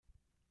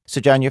So,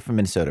 John, you're from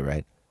Minnesota,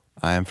 right?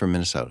 I am from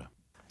Minnesota.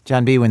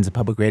 John Biewen's a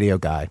public radio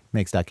guy,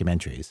 makes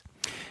documentaries.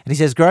 And he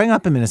says growing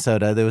up in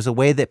Minnesota, there was a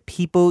way that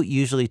people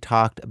usually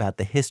talked about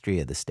the history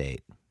of the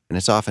state. And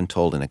it's often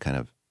told in a kind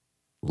of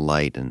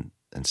light and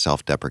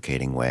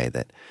self-deprecating way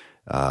that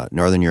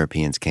Northern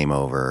Europeans came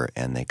over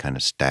and they kind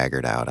of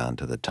staggered out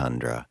onto the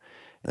tundra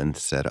and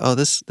said, oh,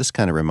 this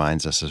kind of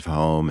reminds us of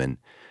home. And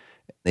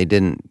they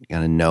didn't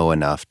kind of know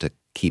enough to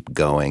keep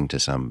going to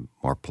some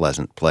more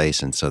pleasant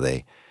place. And so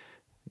they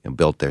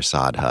built their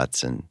sod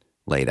huts and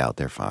laid out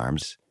their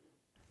farms.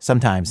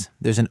 Sometimes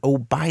there's an, oh,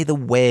 by the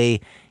way,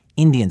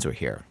 Indians were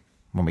here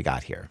when we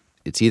got here.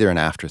 It's either an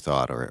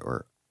afterthought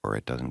or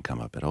it doesn't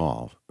come up at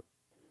all.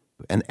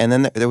 And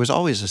then there was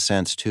always a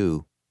sense,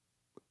 too,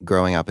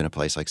 growing up in a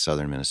place like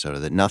southern Minnesota,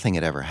 that nothing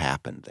had ever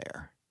happened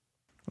there.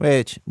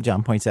 Which,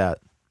 John points out,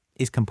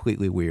 is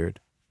completely weird.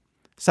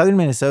 Southern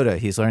Minnesota,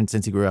 he's learned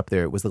since he grew up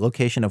there, was the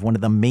location of one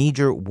of the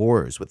major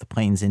wars with the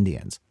Plains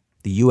Indians.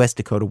 The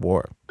U.S.-Dakota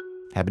War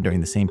happened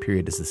during the same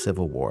period as the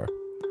Civil War.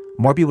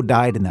 More people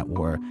died in that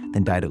war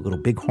than died at Little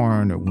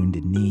Bighorn or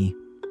Wounded Knee.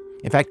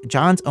 In fact,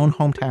 John's own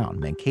hometown,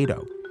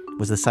 Mankato,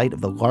 was the site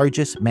of the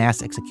largest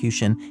mass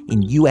execution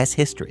in U.S.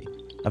 history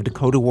of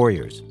Dakota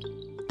warriors.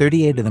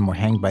 38 of them were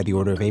hanged by the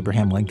order of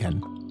Abraham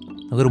Lincoln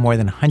a little more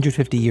than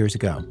 150 years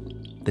ago,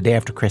 the day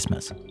after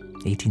Christmas,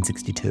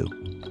 1862.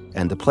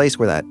 And the place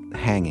where that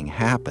hanging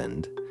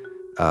happened,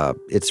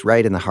 it's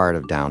right in the heart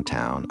of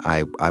downtown.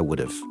 I would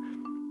have,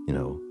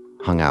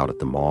 hung out at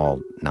the mall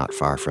not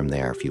far from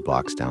there, a few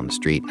blocks down the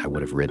street. I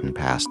would have ridden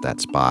past that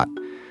spot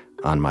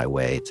on my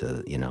way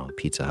to,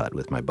 Pizza Hut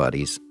with my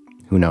buddies,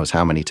 who knows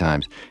how many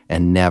times,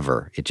 and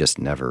I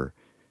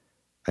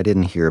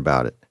didn't hear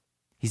about it.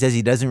 He says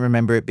he doesn't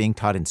remember it being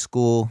taught in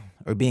school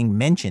or being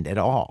mentioned at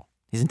all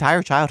his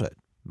entire childhood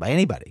by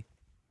anybody.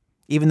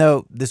 Even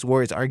though this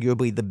war is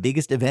arguably the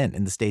biggest event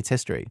in the state's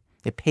history,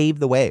 it paved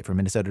the way for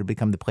Minnesota to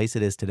become the place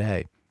it is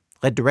today.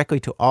 Led directly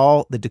to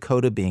all the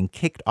Dakota being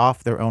kicked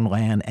off their own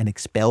land and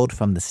expelled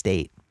from the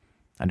state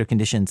under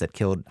conditions that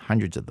killed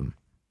hundreds of them.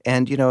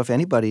 And, if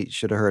anybody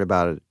should have heard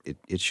about it,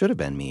 it should have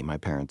been me. My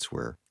parents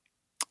were,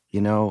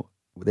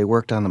 they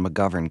worked on the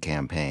McGovern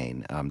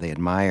campaign. They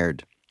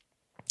admired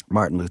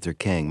Martin Luther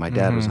King. My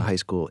dad was a high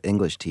school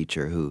English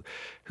teacher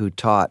who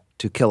taught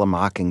To Kill a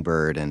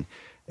Mockingbird, and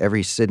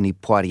every Sidney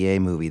Poitier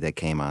movie that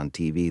came on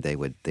TV,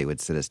 they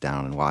would sit us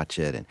down and watch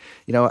it. And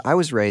I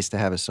was raised to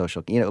have a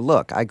social.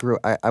 Look,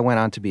 I went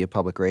on to be a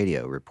public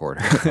radio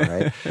reporter.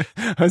 Right?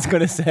 I was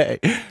going to say,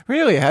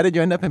 really, how did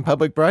you end up in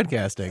public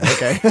broadcasting?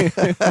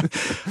 Okay,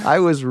 I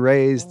was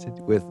raised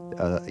with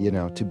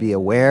to be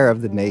aware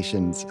of the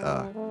nation's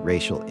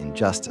racial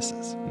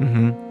injustices.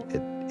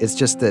 Mm-hmm. It's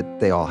just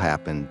that they all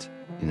happened,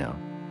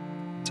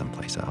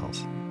 someplace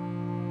else,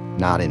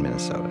 not in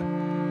Minnesota.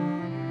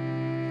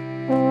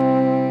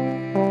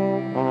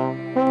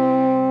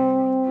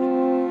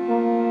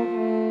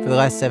 For the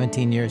last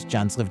 17 years,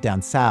 John's lived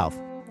down south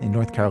in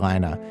North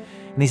Carolina.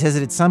 And he says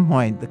that at some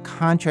point, the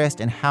contrast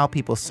in how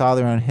people saw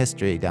their own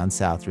history down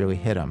south really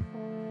hit him.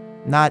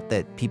 Not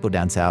that people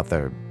down south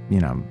are,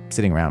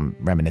 sitting around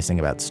reminiscing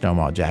about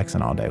Stonewall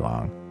Jackson all day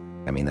long.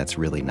 I mean, that's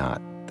really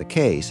not the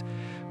case.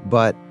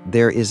 But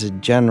there is a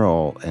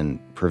general and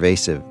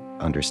pervasive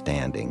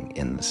understanding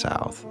in the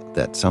South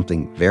that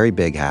something very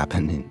big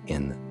happened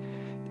in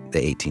the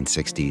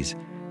 1860s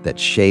that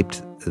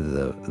shaped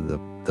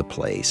the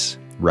place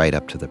right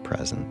up to the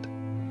present.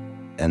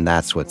 And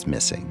that's what's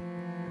missing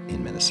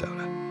in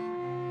Minnesota.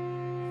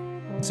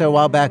 So a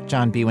while back,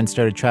 John Biewen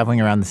started traveling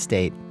around the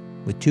state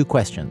with two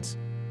questions.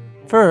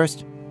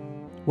 First,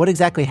 what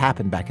exactly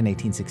happened back in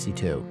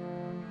 1862?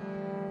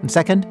 And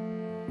second,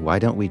 why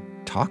don't we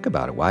talk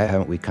about it? Why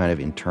haven't we kind of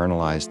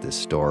internalized this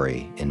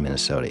story in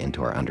Minnesota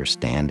into our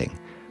understanding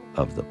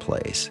of the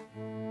place?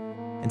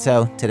 And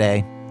so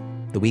today,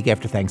 the week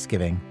after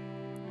Thanksgiving,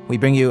 we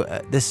bring you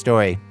this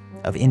story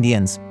of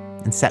Indians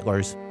and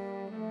settlers.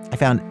 I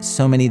found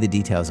so many of the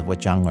details of what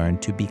John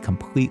learned to be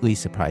completely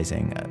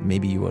surprising.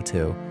 Maybe you will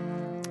too.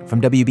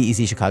 From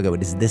WBEZ Chicago,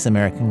 it is This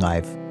American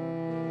Life.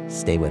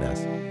 Stay with us.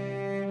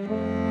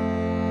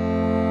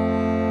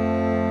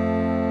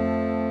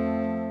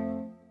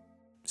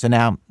 So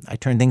now I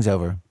turn things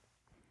over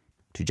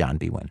to John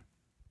Biewen.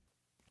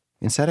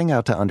 In setting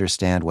out to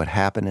understand what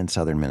happened in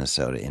southern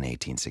Minnesota in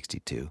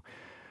 1862,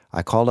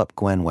 I called up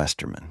Gwen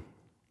Westerman.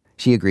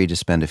 She agreed to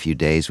spend a few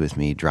days with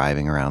me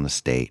driving around the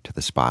state to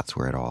the spots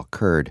where it all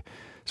occurred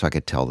so I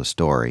could tell the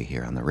story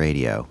here on the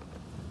radio.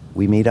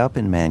 We meet up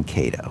in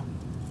Mankato.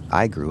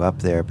 I grew up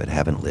there but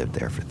haven't lived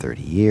there for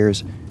 30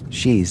 years.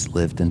 She's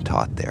lived and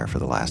taught there for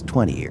the last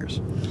 20 years.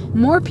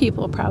 More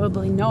people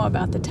probably know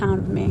about the town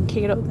of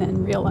Mankato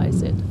than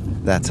realize it.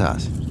 That's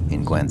us,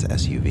 in Gwen's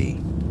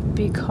SUV.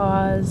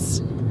 Because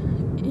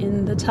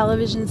in the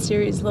television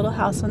series Little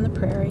House on the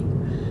Prairie,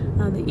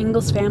 the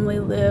Ingalls family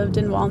lived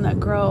in Walnut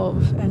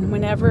Grove, and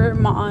whenever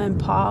Ma and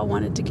Pa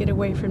wanted to get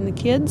away from the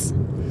kids,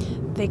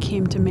 they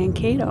came to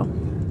Mankato.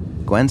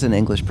 Gwen's an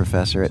English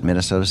professor at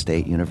Minnesota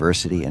State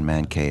University in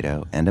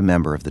Mankato and a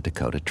member of the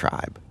Dakota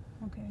tribe.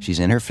 She's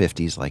in her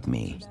 50s like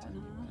me.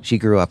 She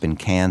grew up in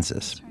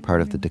Kansas,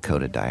 part of the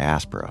Dakota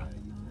diaspora.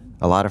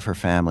 A lot of her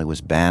family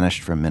was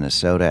banished from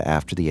Minnesota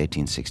after the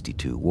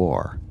 1862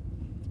 war.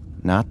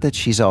 Not that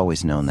she's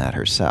always known that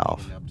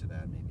herself.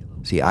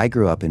 See, I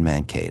grew up in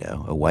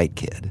Mankato, a white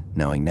kid,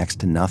 knowing next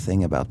to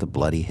nothing about the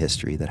bloody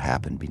history that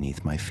happened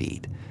beneath my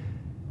feet.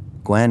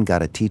 Gwen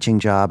got a teaching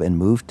job and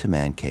moved to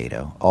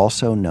Mankato,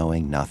 also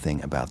knowing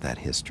nothing about that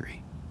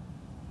history.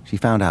 She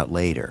found out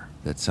later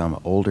that some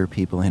older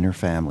people in her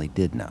family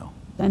did know.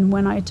 And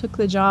when I took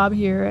the job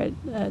here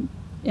at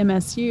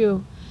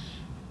MSU,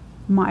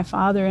 my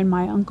father and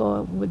my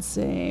uncle would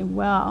say,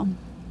 well,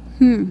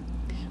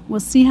 we'll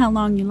see how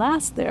long you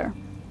last there.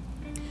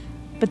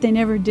 But they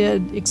never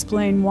did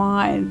explain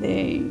why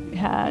they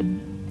had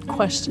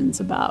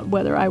questions about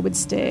whether I would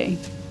stay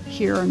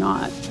here or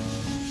not.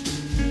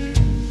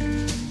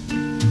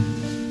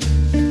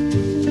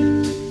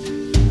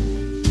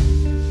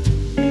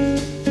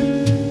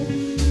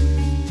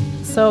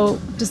 So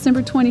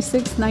December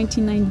 26,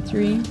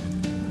 1993,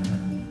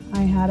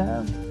 I had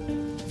a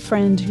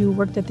friend who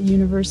worked at the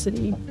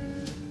university,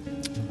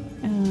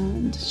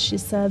 and she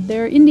said,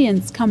 there are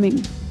Indians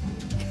coming.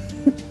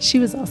 She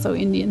was also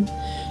Indian.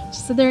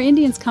 She said, there are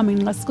Indians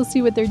coming. Let's go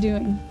see what they're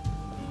doing.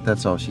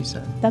 That's all she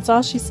said? That's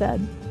all she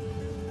said.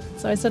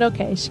 So I said,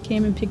 okay. She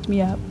came and picked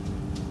me up.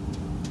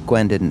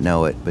 Gwen didn't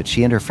know it, but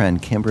she and her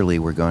friend Kimberly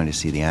were going to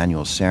see the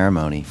annual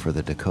ceremony for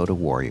the Dakota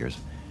warriors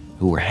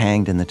who were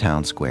hanged in the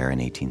town square in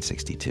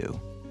 1862.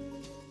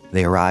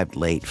 They arrived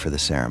late for the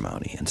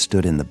ceremony and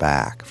stood in the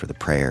back for the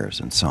prayers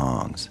and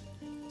songs.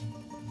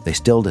 They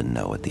still didn't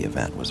know what the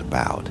event was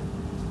about.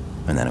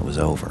 And then it was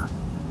over.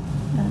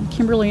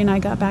 Kimberly and I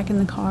got back in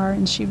the car,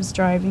 and she was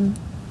driving.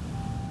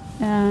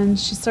 And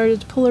she started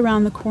to pull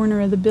around the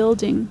corner of the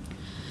building.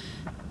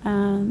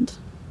 And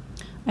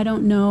I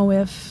don't know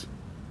if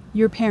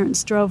your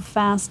parents drove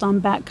fast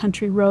on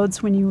backcountry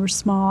roads when you were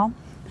small,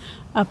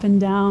 up and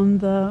down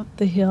the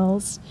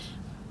hills.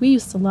 We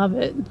used to love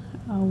it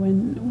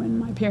when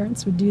my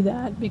parents would do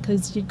that,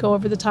 because you'd go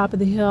over the top of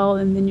the hill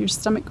and then your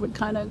stomach would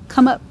kind of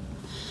come up.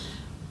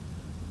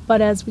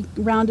 But as we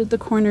rounded the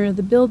corner of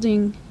the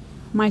building,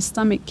 my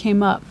stomach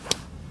came up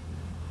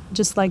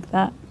just like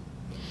that.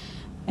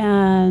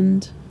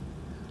 And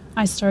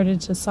I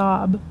started to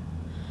sob.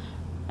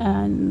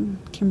 And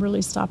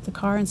Kimberly stopped the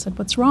car and said,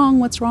 "What's wrong?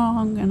 What's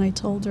wrong?" And I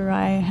told her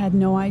I had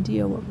no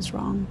idea what was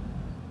wrong.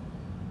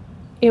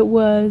 It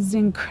was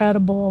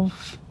incredible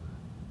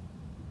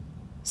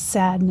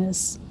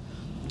sadness.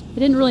 I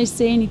didn't really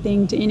say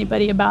anything to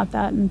anybody about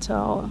that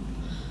until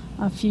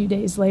a few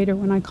days later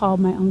when I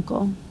called my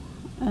uncle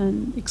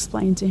and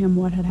explained to him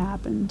what had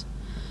happened.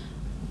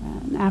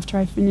 And after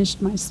I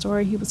finished my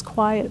story, he was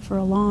quiet for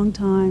a long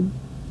time.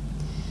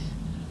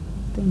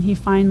 Then he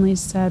finally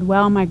said,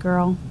 "Well, my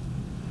girl,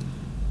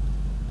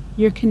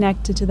 you're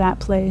connected to that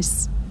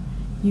place.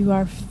 You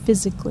are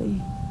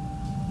physically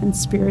and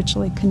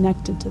spiritually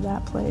connected to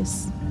that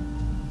place."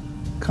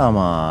 Come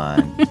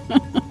on.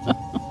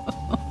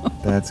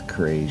 That's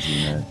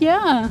craziness.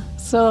 Yeah.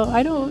 So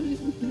I don't,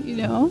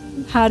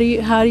 how do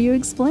you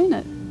explain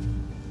it?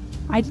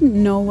 I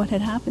didn't know what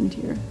had happened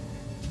here.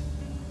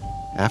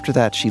 After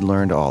that, she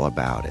learned all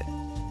about it.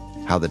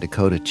 How the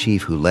Dakota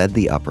chief who led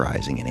the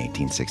uprising in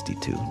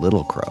 1862,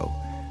 Little Crow,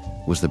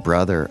 was the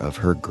brother of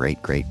her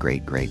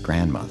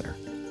great-great-great-great-grandmother.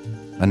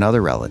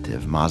 Another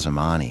relative,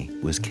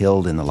 Mazamani, was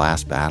killed in the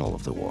last battle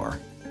of the war.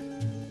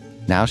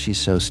 Now she's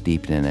so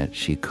steeped in it,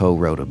 she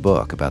co-wrote a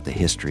book about the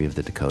history of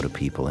the Dakota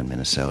people in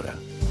Minnesota.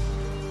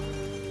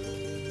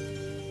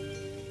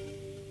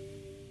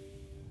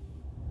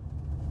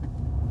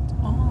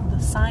 Oh, the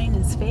sign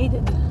is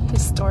faded.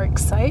 Historic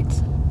site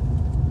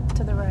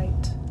to the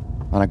right.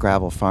 On a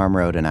gravel farm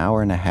road an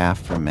hour and a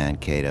half from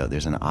Mankato,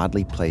 there's an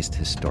oddly placed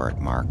historic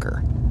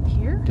marker.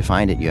 Here? To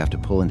find it, you have to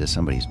pull into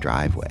somebody's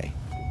driveway.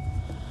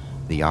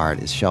 The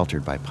yard is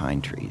sheltered by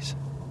pine trees.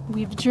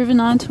 We've driven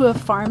onto a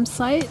farm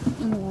site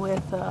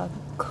with a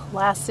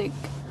classic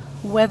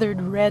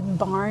weathered red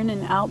barn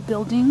and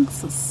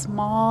outbuildings, a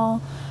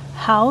small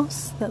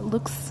house that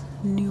looks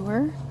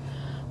newer,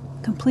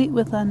 complete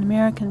with an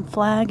American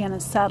flag and a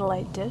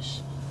satellite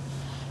dish.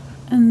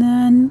 And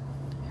then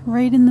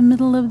right in the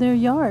middle of their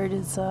yard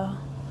is a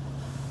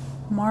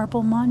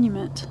marble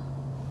monument.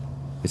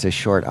 It's a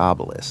short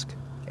obelisk,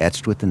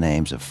 etched with the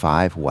names of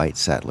 5 white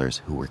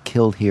settlers who were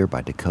killed here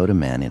by Dakota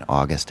men in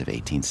August of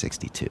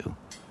 1862.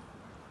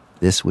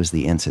 This was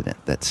the incident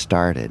that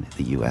started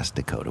the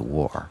U.S.-Dakota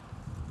War.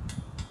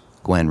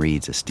 Gwen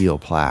reads a steel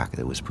plaque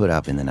that was put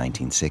up in the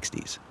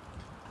 1960s.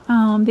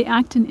 The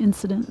Acton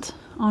incident.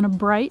 On a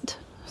bright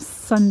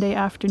Sunday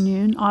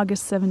afternoon,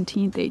 August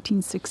 17th,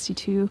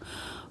 1862,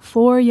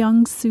 4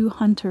 young Sioux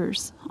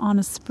hunters, on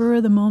a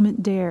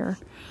spur-of-the-moment dare,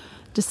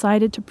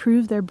 decided to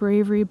prove their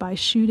bravery by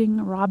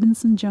shooting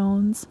Robinson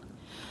Jones.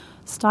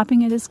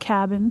 Stopping at his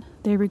cabin,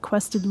 they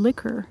requested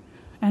liquor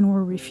and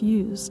were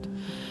refused.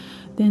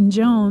 Then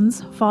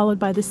Jones, followed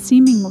by the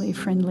seemingly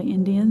friendly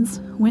Indians,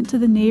 went to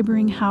the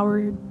neighboring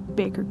Howard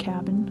Baker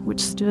cabin,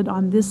 which stood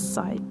on this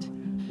site.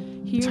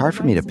 It's hard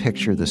for me to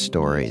picture the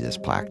story this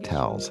plaque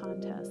tells.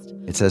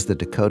 It says the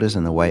Dakotas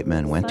and the white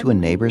men went to a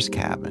neighbor's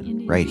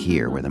cabin, right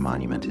here where the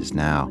monument is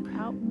now,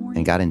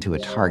 and got into a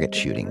target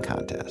shooting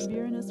contest.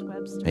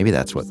 Maybe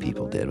that's what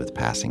people did with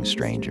passing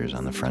strangers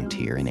on the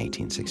frontier in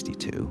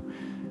 1862.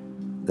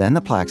 Then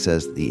the plaque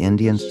says the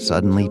Indians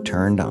suddenly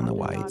turned on the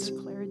whites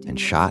and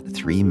shot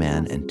 3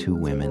 men and 2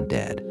 women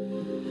dead.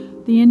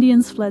 The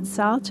Indians fled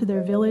south to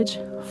their village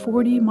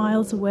 40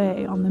 miles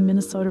away on the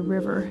Minnesota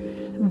River.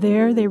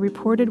 There they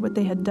reported what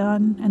they had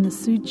done, and the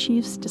Sioux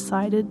chiefs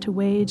decided to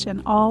wage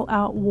an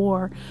all-out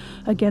war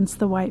against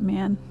the white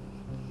man.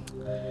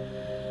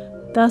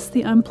 Thus,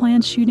 the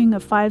unplanned shooting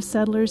of 5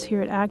 settlers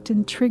here at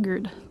Acton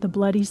triggered the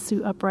bloody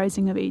Sioux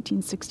uprising of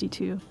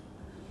 1862.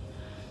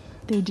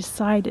 They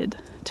decided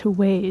to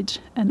wage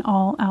an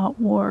all-out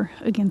war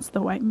against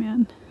the white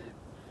man.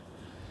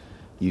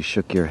 You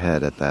shook your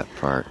head at that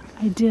part.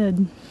 I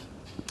did.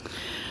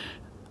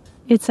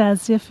 It's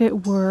as if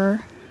it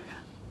were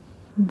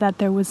that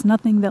there was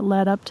nothing that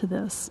led up to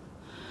this.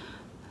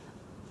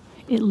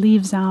 It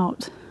leaves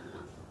out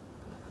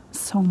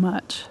so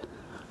much.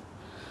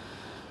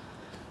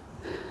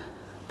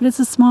 But it's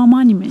a small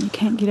monument. You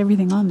can't get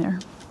everything on there.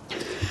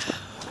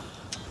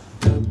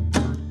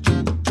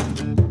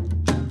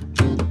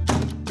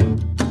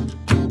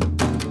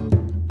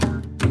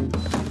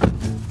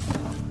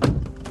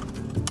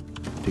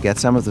 To get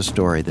some of the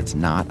story that's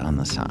not on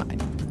the sign,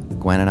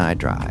 Gwen and I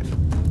drive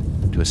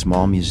to a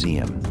small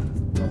museum.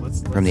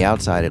 From the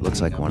outside, it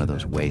looks like one of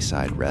those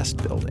wayside rest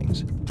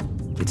buildings.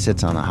 It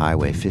sits on the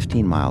highway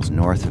 15 miles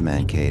north of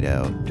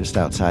Mankato, just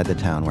outside the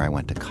town where I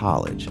went to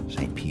college,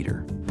 St.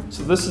 Peter.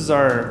 So this is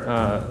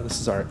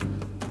our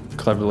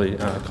cleverly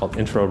called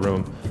intro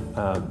room.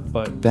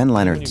 But Ben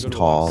Leonard's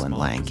tall and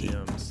lanky.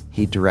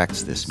 He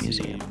directs this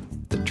museum,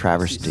 the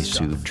Traverse des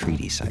Sioux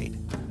Treaty Site.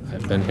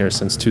 I've been here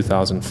since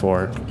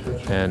 2004,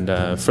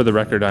 and for the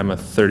record, I'm a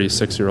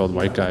 36-year-old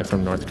white guy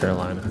from North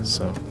Carolina.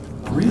 So.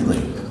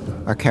 Really?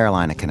 Our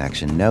Carolina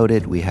connection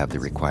noted, we have the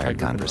required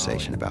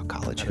conversation about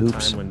college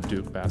hoops.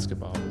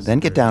 Then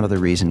get down to the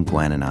reason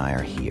Gwen and I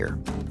are here.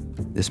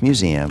 This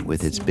museum,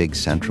 with its big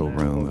central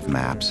room of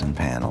maps and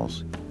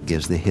panels,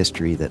 gives the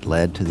history that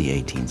led to the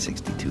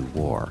 1862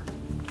 war.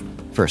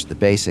 First, the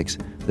basics.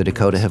 The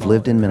Dakota have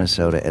lived in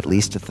Minnesota at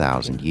least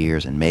 1,000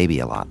 years and maybe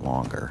a lot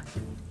longer.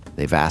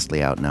 They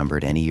vastly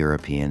outnumbered any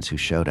Europeans who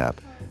showed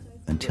up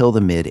until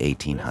the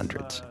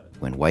mid-1800s,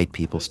 when white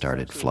people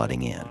started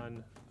flooding in.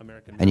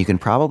 And you can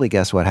probably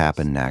guess what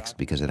happened next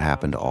because it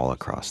happened all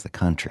across the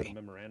country.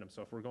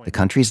 The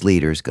country's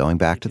leaders, going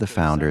back to the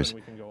founders,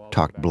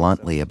 talked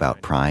bluntly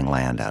about prying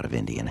land out of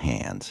Indian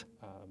hands.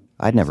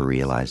 I'd never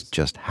realized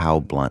just how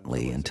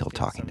bluntly until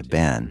talking to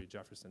Ben.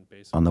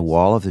 On the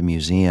wall of the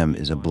museum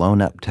is a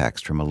blown-up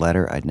text from a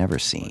letter I'd never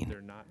seen.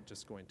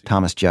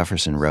 Thomas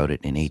Jefferson wrote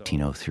it in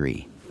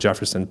 1803.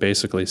 Jefferson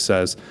basically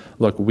says,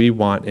 look, we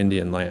want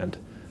Indian land,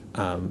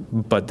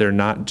 but they're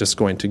not just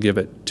going to give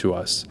it to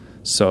us.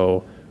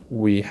 So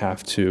we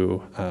have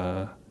to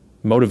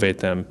motivate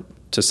them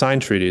to sign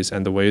treaties,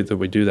 and the way that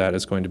we do that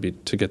is going to be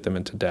to get them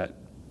into debt.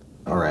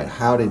 All right,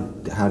 how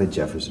did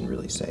Jefferson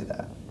really say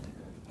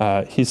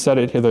that? He said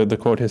it here, the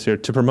quote is here,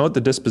 to promote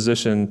the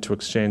disposition to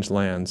exchange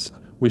lands,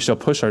 we shall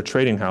push our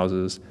trading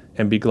houses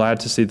and be glad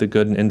to see the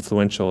good and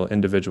influential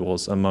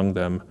individuals among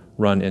them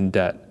run in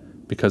debt,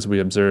 because we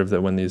observe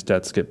that when these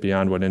debts get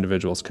beyond what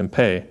individuals can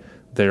pay,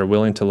 they are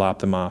willing to lop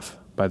them off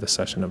by the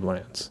cession of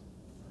lands.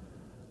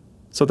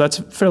 So that's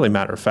fairly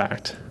matter of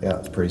fact. Yeah,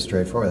 it's pretty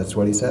straightforward. That's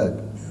what he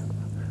said.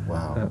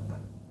 Wow.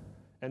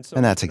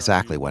 And that's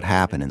exactly what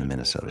happened in the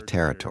Minnesota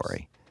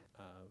Territory.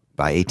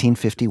 By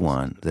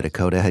 1851, the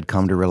Dakota had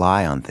come to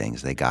rely on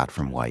things they got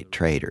from white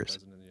traders: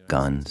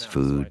 guns,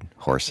 food,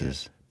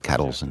 horses,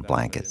 kettles and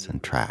blankets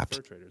and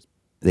traps.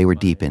 They were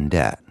deep in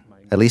debt,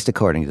 at least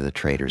according to the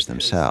traders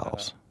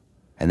themselves.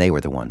 And they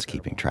were the ones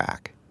keeping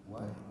track.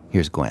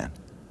 Here's Gwen.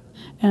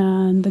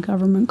 And the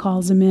government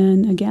calls them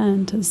in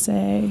again to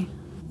say,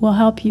 we'll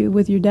help you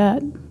with your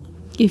debt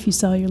if you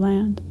sell your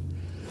land.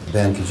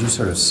 Ben, could you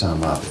sort of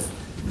sum up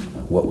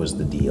what was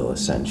the deal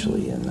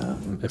essentially?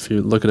 If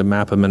you look at a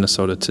map of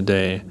Minnesota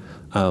today,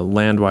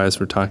 land-wise,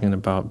 we're talking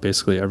about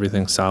basically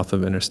everything south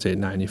of Interstate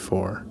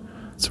 94.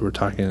 So we're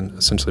talking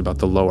essentially about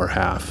the lower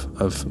half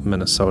of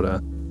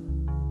Minnesota.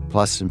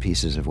 Plus some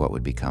pieces of what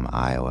would become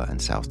Iowa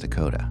and South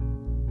Dakota.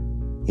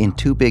 In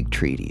 2 big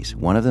treaties,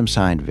 one of them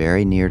signed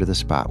very near to the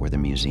spot where the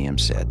museum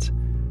sits,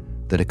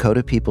 the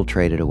Dakota people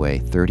traded away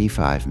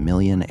 35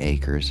 million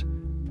acres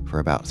for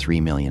about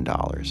 $3 million,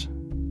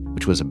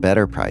 which was a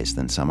better price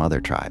than some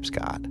other tribes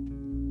got.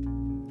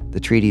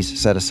 The treaties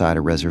set aside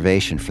a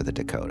reservation for the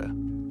Dakota,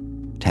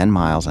 10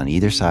 miles on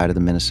either side of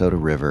the Minnesota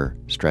River,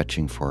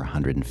 stretching for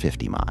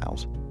 150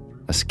 miles,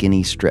 a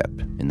skinny strip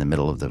in the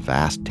middle of the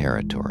vast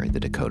territory the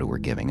Dakota were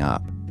giving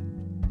up.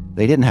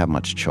 They didn't have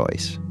much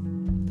choice.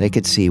 They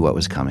could see what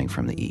was coming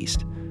from the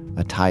east,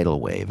 a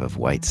tidal wave of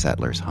white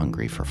settlers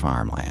hungry for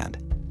farmland,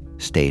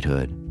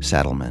 statehood,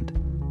 settlement.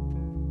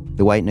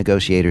 The white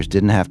negotiators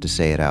didn't have to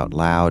say it out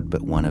loud,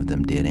 but one of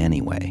them did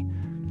anyway.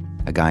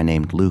 A guy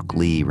named Luke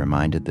Lee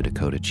reminded the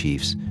Dakota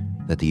chiefs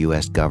that the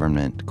U.S.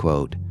 government,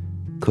 quote,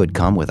 could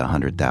come with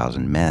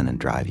 100,000 men and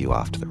drive you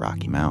off to the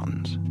Rocky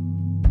Mountains.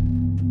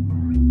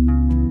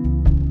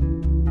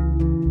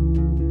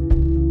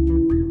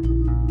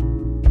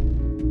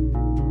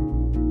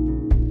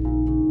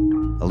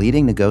 A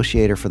leading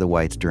negotiator for the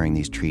whites during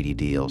these treaty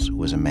deals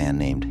was a man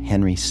named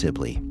Henry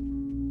Sibley.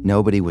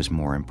 Nobody was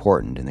more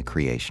important in the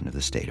creation of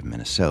the state of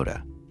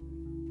Minnesota.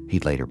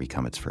 He'd later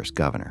become its first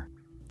governor.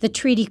 The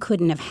treaty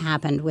couldn't have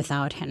happened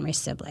without Henry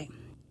Sibley.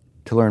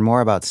 To learn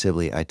more about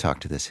Sibley, I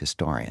talked to this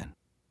historian.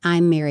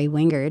 I'm Mary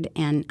Wingard,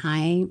 and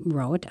I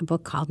wrote a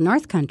book called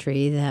North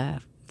Country,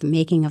 The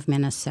Making of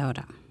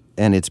Minnesota.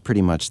 And it's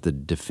pretty much the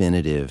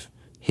definitive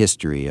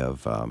history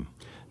of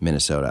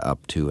Minnesota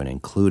up to and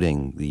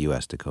including the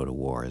U.S.-Dakota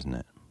War, isn't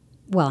it?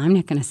 Well, I'm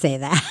not going to say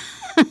that,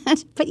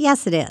 but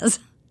yes, it is.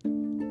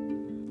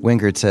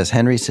 Wingard says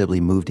Henry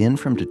Sibley moved in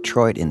from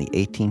Detroit in the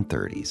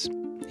 1830s.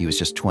 He was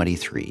just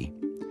 23.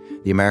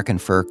 The American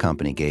Fur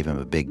Company gave him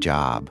a big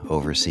job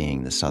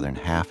overseeing the southern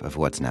half of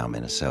what's now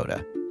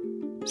Minnesota.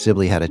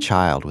 Sibley had a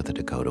child with a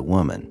Dakota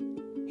woman.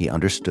 He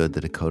understood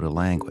the Dakota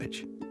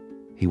language.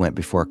 He went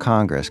before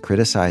Congress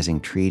criticizing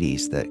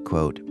treaties that,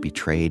 quote,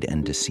 betrayed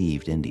and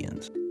deceived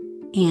Indians.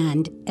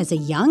 And as a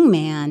young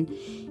man,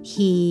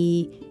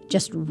 he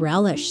just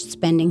relished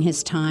spending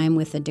his time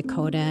with the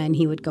Dakota, and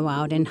he would go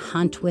out and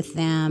hunt with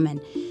them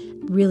and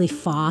really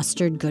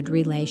fostered good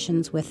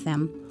relations with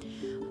them.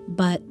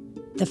 But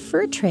the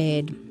fur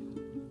trade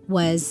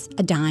was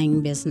a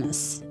dying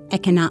business.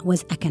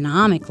 Was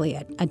economically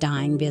a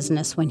dying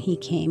business when he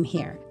came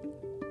here.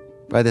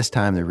 By this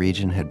time, the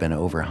region had been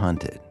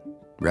overhunted.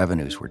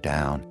 Revenues were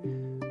down.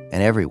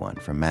 And everyone,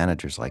 from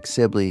managers like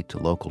Sibley to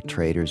local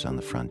traders on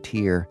the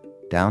frontier,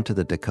 down to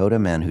the Dakota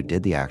men who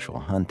did the actual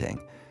hunting,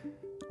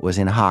 was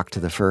in hock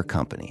to the fur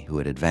company who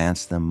had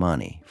advanced them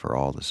money for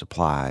all the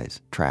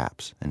supplies,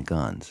 traps, and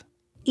guns.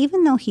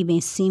 Even though he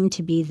may seem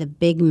to be the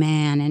big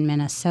man in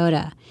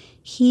Minnesota,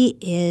 he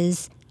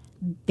is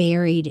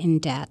buried in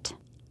debt.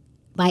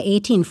 By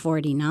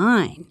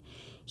 1849,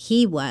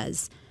 he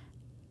was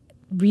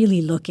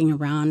really looking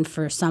around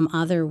for some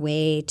other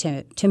way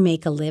to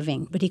make a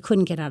living, but he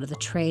couldn't get out of the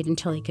trade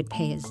until he could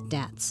pay his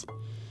debts.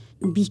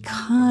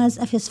 Because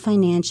of his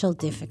financial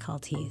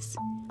difficulties,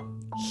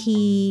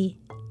 he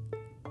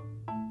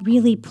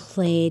really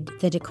played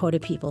the Dakota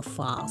people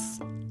false.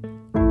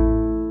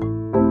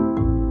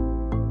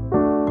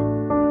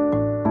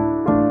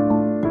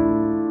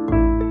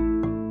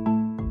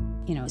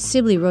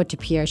 Sibley wrote to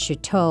Pierre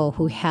Chouteau,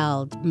 who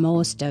held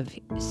most of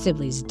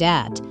Sibley's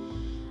debt.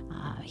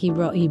 He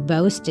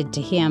boasted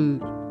to him,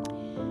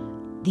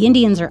 "The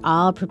Indians are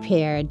all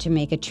prepared to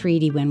make a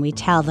treaty when we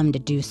tell them to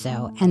do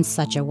so, and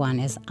such a one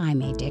as I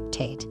may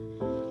dictate.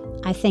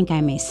 I think I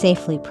may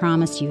safely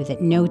promise you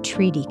that no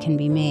treaty can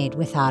be made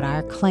without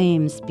our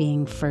claims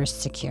being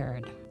first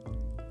secured."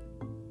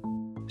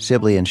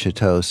 Sibley and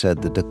Chouteau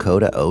said the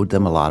Dakota owed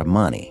them a lot of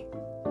money.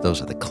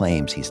 Those are the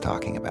claims he's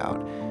talking about.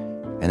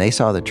 And they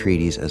saw the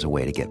treaties as a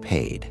way to get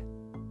paid.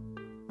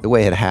 The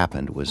way it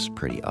happened was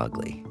pretty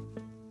ugly.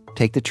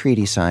 Take the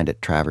treaty signed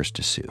at Traverse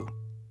de Sioux.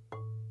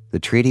 The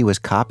treaty was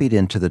copied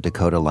into the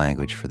Dakota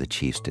language for the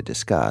chiefs to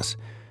discuss,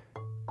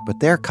 but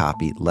their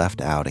copy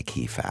left out a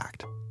key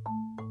fact.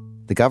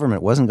 The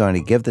government wasn't going to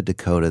give the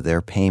Dakota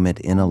their payment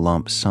in a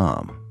lump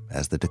sum,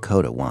 as the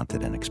Dakota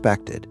wanted and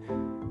expected.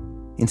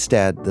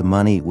 Instead, the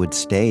money would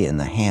stay in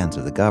the hands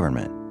of the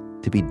government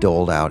to be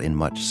doled out in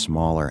much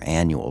smaller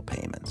annual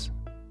payments.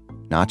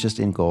 Not just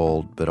in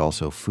gold, but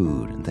also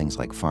food and things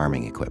like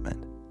farming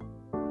equipment.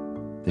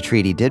 The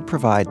treaty did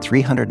provide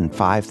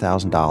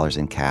 $305,000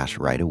 in cash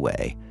right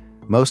away,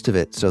 most of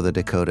it so the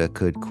Dakota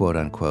could,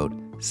 quote-unquote,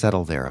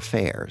 settle their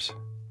affairs.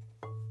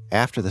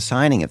 After the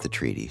signing of the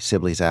treaty,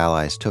 Sibley's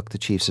allies took the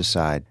chiefs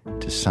aside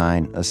to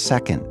sign a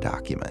second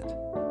document.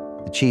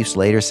 The chiefs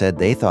later said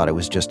they thought it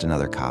was just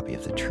another copy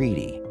of the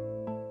treaty.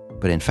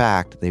 But in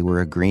fact, they were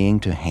agreeing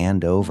to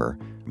hand over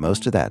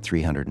most of that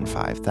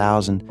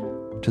 $305,000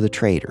 to the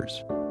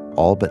traders,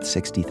 all but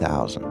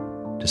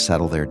 $60,000, to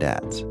settle their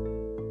debts.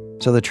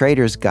 So the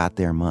traders got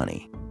their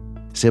money.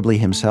 Sibley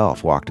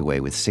himself walked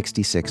away with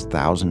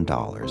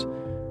 $66,000,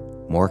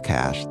 more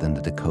cash than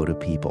the Dakota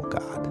people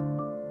got.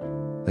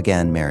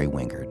 Again, Mary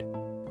Wingard.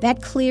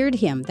 That cleared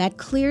him. That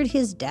cleared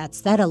his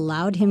debts. That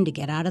allowed him to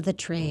get out of the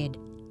trade.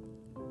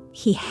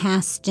 He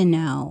has to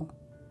know,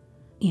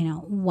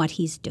 what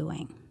he's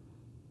doing.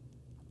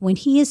 When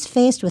he is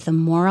faced with a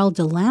moral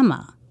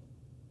dilemma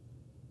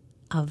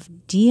of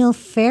deal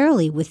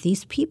fairly with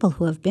these people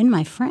who have been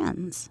my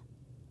friends,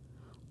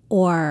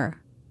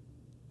 or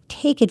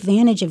take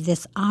advantage of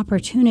this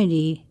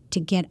opportunity to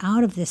get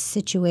out of this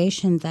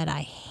situation that I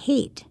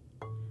hate,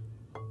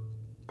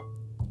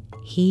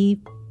 he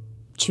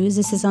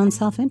chooses his own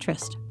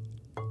self-interest.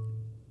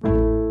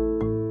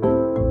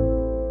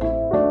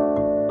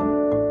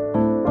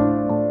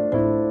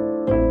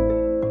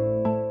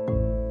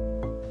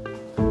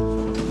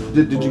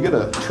 Did you get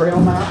a trail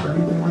map or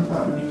anything like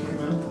that when you came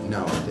in?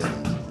 No, I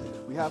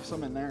didn't. We have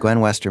some in there.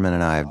 Gwen Westerman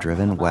and I have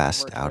driven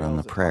west out on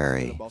the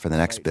prairie for the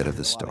next bit of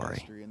the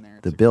story,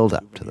 the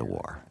build-up to the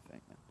war.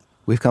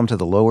 We've come to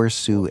the Lower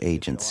Sioux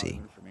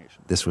Agency.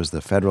 This was the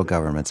federal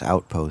government's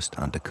outpost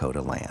on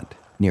Dakota land,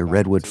 near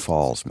Redwood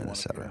Falls,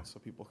 Minnesota.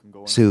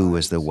 Sioux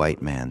was the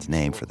white man's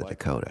name for the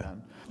Dakota.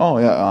 Oh,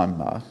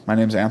 yeah. My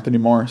name's Anthony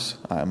Morse.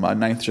 I'm a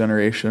ninth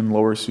generation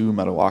Lower Sioux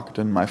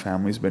Metawakan. My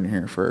family's been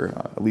here for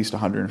at least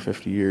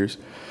 150 years.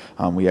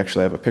 We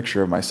actually have a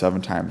picture of my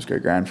 7 times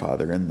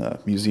great-grandfather in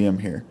the museum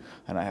here.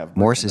 And I have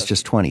Morse is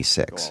just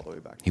 26.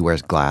 He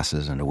wears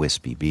glasses and a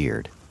wispy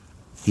beard.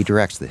 He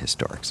directs the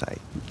historic site.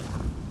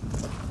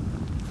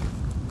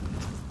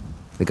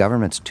 The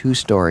government's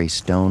 2-story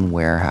stone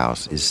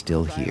warehouse is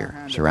still here,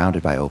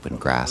 surrounded by open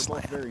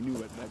grassland.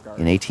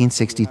 In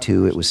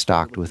 1862, it was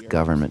stocked with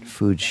government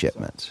food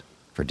shipments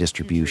for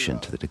distribution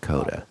to the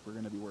Dakota.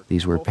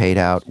 These were paid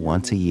out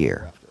once a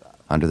year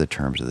under the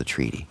terms of the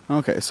treaty.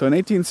 Okay, so in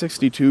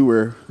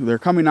 1862, they're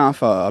coming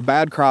off a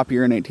bad crop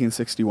year in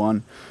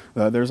 1861.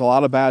 There's a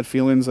lot of bad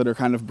feelings that are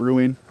kind of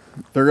brewing.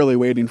 They're really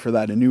waiting for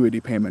that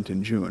annuity payment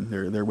in June.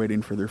 They're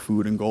waiting for their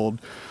food and gold.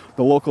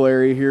 The local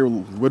area here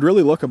would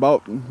really look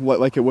about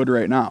like it would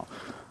right now.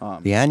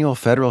 The annual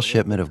federal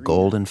shipment of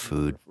gold and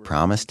food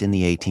promised in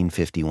the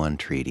 1851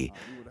 treaty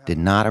did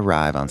not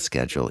arrive on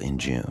schedule in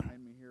June.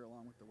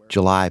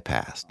 July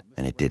passed,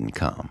 and it didn't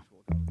come.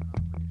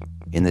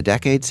 In the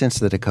decade since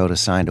the Dakota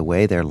signed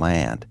away their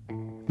land,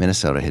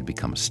 Minnesota had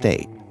become a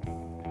state.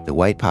 The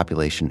white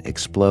population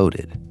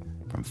exploded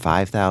from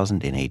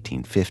 5,000 in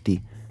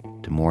 1850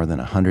 to more than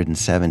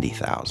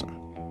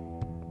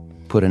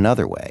 170,000. Put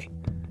another way,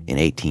 in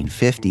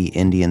 1850,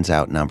 Indians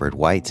outnumbered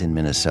whites in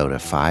Minnesota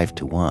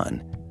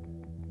 5-1.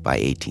 By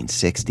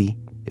 1860,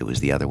 it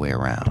was the other way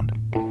around.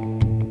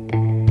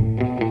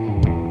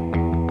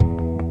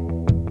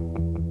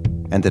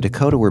 And the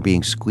Dakota were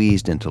being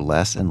squeezed into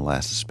less and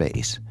less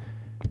space.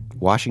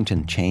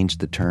 Washington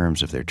changed the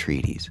terms of their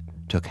treaties,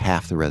 took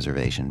half the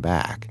reservation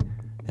back,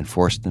 and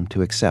forced them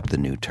to accept the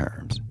new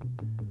terms.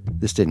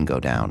 This didn't go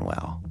down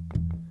well.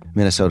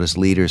 Minnesota's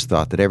leaders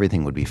thought that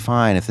everything would be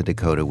fine if the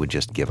Dakota would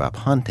just give up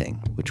hunting,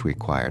 which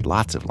required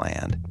lots of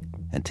land,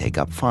 and take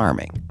up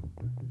farming.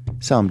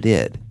 Some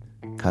did,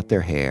 cut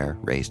their hair,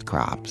 raised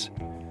crops.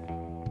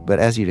 But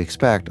as you'd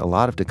expect, a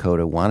lot of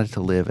Dakota wanted to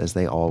live as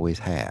they always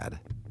had.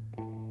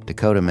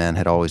 Dakota men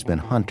had always been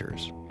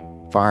hunters.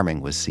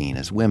 Farming was seen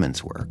as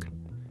women's work.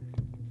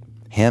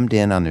 Hemmed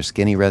in on their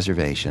skinny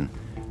reservation,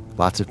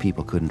 lots of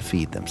people couldn't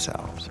feed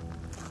themselves.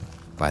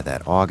 By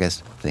that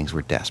August, things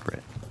were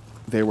desperate.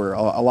 They were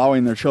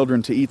allowing their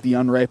children to eat the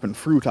unripened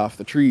fruit off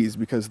the trees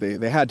because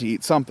they had to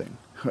eat something.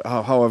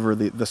 However,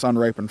 this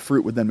unripened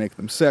fruit would then make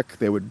them sick.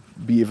 They would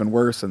be even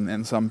worse,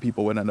 and some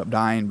people would end up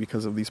dying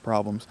because of these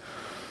problems.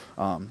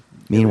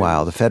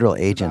 Meanwhile, the federal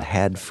agent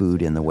had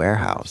food in the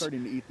warehouse,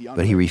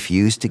 but he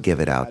refused to give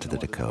it out to the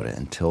Dakota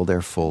until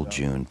their full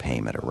June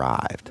payment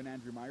arrived.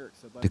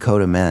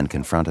 Dakota men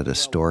confronted a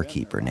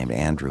storekeeper named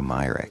Andrew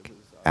Myrick,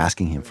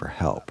 asking him for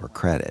help or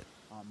credit.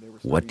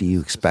 "What do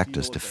you expect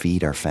us to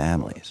feed our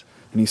families?"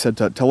 And he said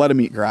to let them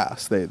eat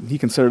grass. He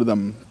considered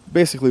them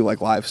basically like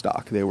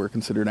livestock. They were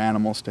considered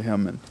animals to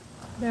him. And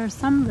there are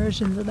some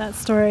versions of that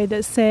story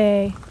that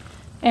say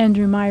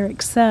Andrew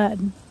Myrick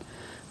said,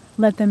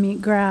 "Let them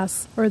eat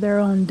grass or their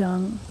own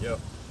dung."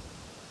 Yep.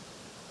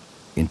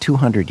 In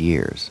 200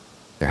 years,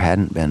 there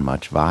hadn't been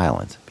much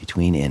violence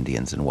between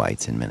Indians and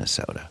whites in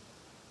Minnesota.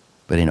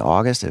 But in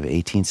August of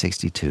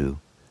 1862,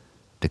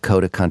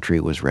 Dakota country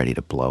was ready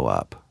to blow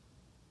up.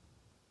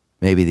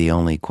 Maybe the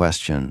only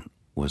question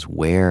was,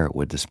 where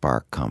would the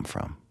spark come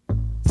from?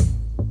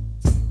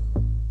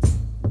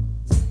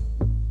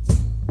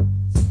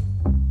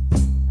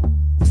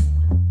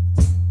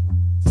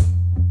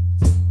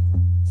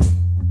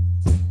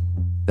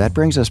 That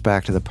brings us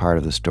back to the part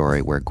of the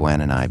story where Gwen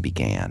and I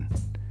began,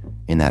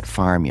 in that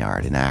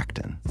farmyard in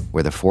Acton,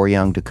 where the 4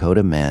 young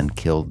Dakota men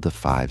killed the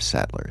 5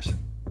 settlers.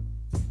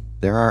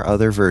 There are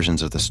other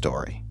versions of the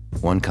story.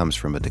 One comes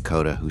from a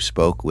Dakota who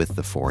spoke with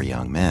the 4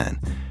 young men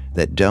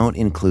that don't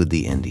include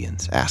the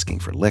Indians asking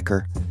for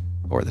liquor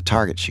or the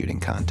target shooting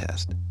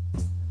contest.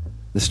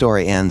 The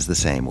story ends the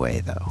same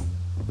way, though,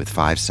 with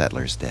 5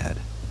 settlers dead.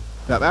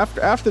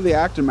 After the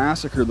Acton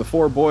massacre, the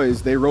 4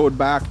 boys, they rode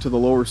back to the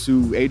Lower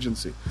Sioux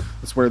Agency.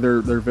 That's where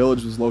their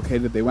village was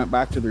located. They went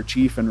back to their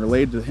chief and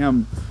relayed to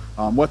him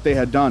what they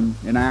had done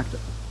in Acton.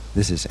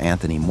 This is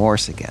Anthony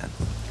Morse again.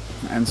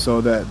 And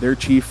so their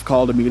chief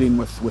called a meeting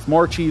with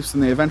more chiefs,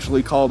 and they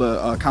eventually called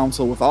a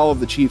council with all of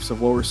the chiefs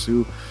of Lower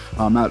Sioux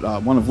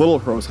at one of Little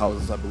Crow's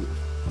houses, I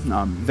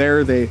believe.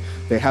 There they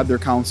had their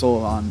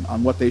council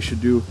on what they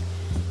should do.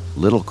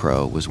 Little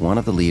Crow was one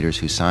of the leaders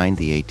who signed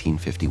the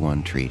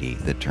 1851 treaty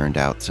that turned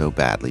out so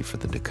badly for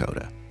the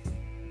Dakota.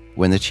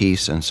 When the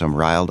chiefs and some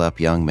riled-up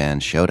young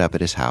men showed up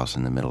at his house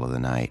in the middle of the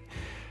night,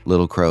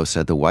 Little Crow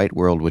said the white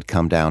world would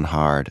come down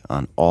hard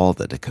on all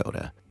the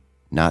Dakota,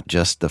 not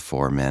just the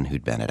 4 men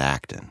who'd been at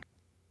Acton.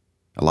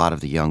 A lot of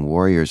the young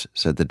warriors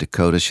said the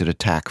Dakota should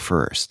attack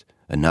first.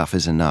 Enough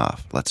is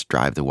enough. Let's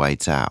drive the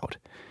whites out.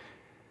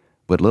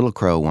 But Little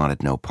Crow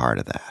wanted no part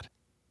of that.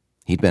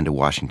 He'd been to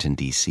Washington,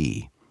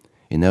 D.C.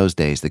 In those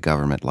days, the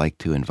government liked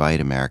to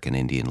invite American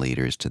Indian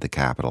leaders to the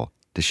capital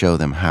to show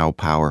them how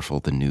powerful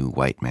the new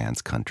white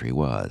man's country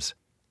was.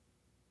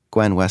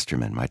 Gwen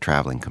Westerman, my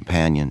traveling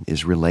companion,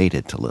 is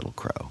related to Little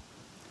Crow.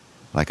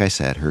 Like I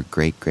said, her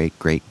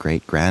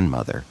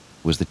great-great-great-great-grandmother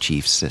was the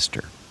chief's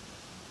sister.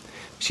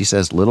 She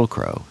says Little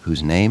Crow,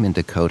 whose name in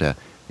Dakota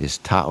is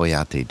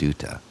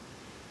Taoyate-Duta,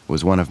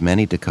 was one of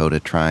many Dakota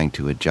trying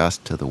to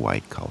adjust to the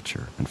white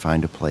culture and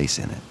find a place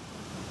in it.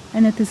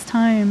 And at this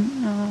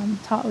time,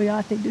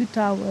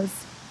 Taoyate-Duta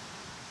was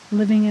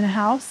living in a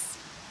house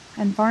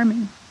and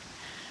farming,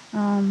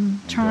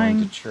 going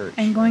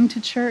to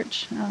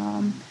church.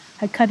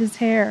 Had cut his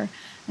hair,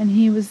 and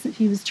he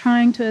was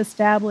trying to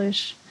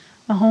establish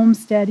a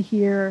homestead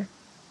here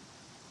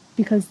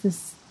because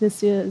this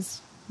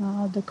is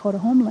Dakota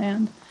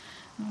homeland,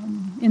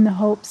 in the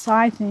hopes,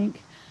 I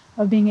think,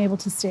 of being able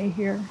to stay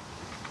here.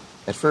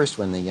 At first,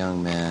 when the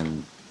young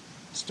man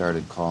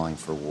started calling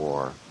for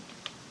war,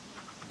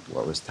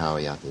 what was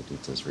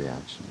Taoyate-Duta's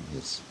reaction,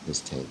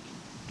 his take?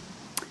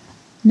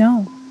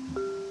 No,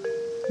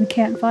 we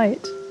can't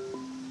fight.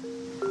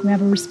 We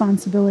have a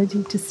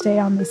responsibility to stay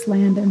on this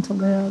land and to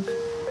live.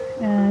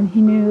 And he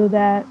knew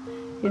that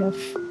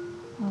if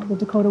the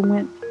Dakota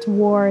went to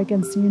war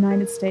against the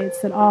United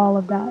States, that all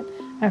of that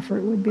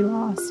effort would be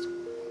lost.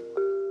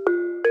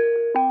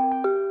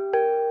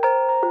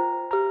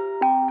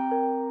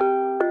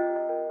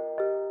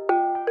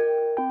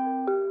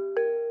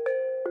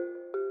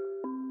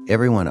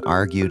 Everyone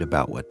argued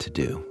about what to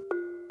do.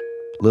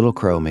 Little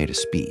Crow made a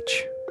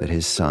speech that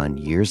his son,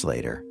 years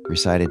later,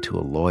 recited to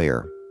a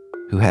lawyer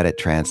who had it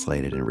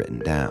translated and written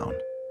down.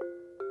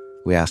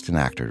 We asked an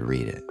actor to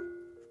read it.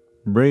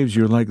 "Braves,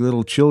 you're like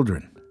little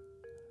children.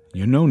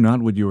 You know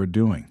not what you are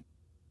doing.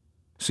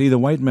 See, the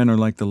white men are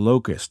like the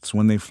locusts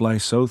when they fly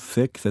so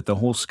thick that the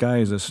whole sky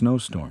is a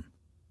snowstorm.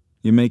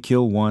 You may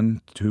kill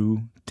 1,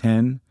 2,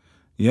 10,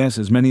 yes,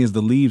 as many as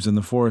the leaves in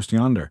the forest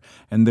yonder,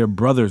 and their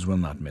brothers will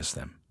not miss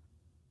them.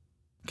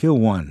 Kill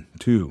 1,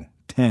 2,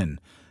 10,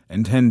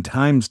 and 10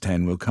 times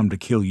 10 will come to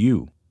kill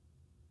you.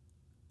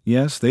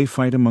 Yes, they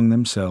fight among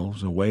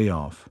themselves, a way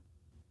off."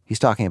 He's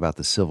talking about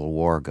the Civil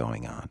War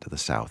going on to the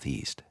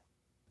southeast.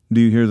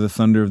 Do you hear the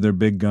thunder of their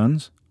big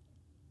guns?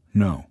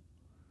 No.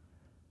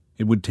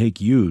 It would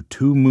take you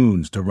 2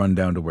 moons to run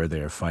down to where they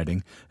are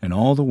fighting, and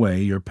all the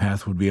way your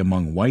path would be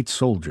among white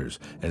soldiers,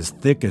 as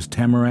thick as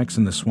tamaracks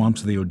in the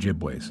swamps of the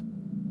Ojibways.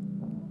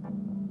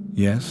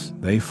 Yes,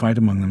 they fight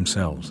among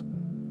themselves.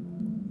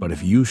 But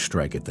if you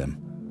strike at them,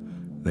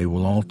 they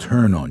will all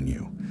turn on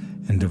you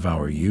and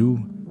devour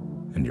you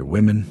and your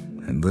women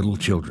and little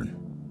children.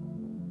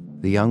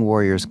 The young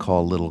warriors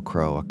call Little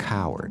Crow a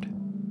coward.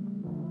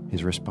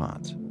 His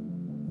response: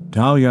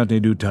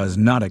 Taoyate-Duta is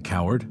not a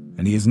coward,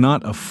 and he is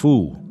not a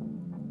fool.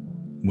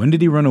 When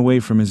did he run away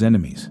from his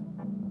enemies?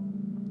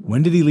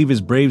 When did he leave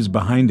his braves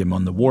behind him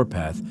on the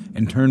warpath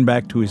and turn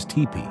back to his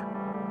teepee?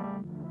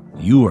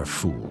 You are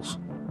fools.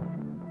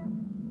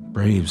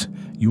 Braves,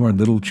 you are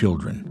little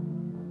children.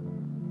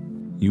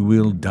 You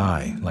will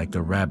die like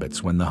the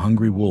rabbits when the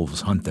hungry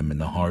wolves hunt them in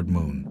the hard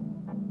moon.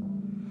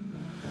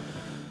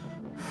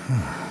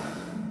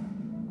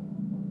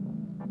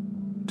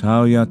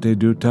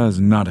 Taoyate-Duta is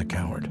not a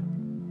coward.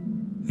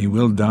 He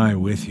will die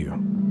with you.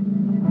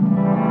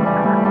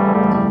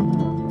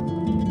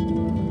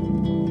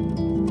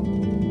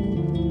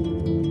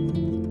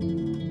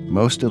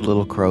 Most of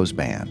Little Crow's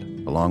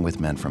band, along with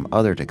men from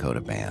other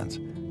Dakota bands,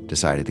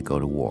 decided to go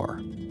to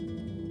war.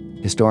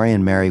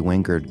 Historian Mary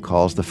Wingard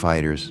calls the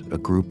fighters a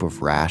group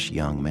of rash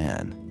young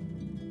men.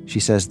 She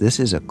says this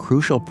is a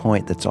crucial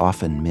point that's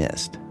often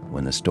missed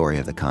when the story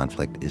of the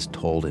conflict is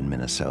told in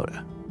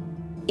Minnesota.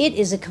 It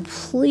is a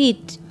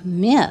complete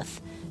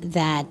myth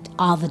that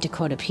all the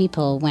Dakota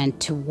people went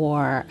to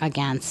war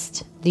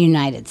against the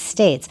United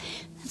States.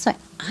 That's why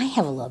I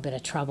have a little bit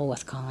of trouble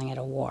with calling it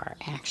a war,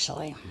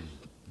 actually.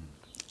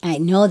 I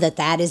know that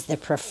that is the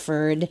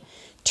preferred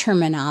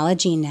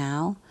terminology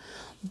now,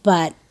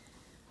 but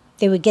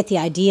they would get the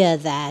idea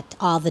that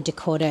all the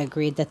Dakota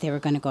agreed that they were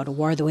going to go to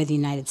war the way the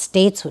United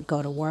States would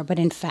go to war, but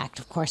in fact,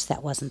 of course,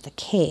 that wasn't the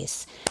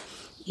case.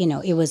 You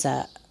know, it was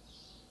a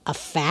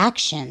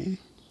faction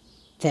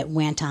that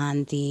went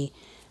on the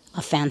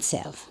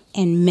offensive,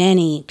 and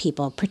many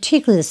people,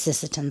 particularly the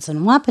Minnesotans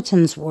and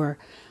Wahpetons, were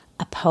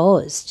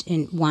opposed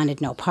and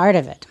wanted no part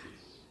of it.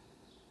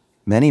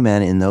 Many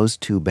men in those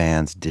two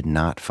bands did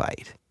not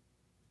fight.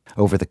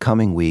 Over the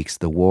coming weeks,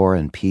 the war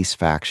and peace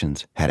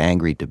factions had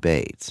angry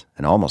debates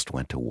and almost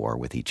went to war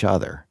with each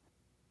other.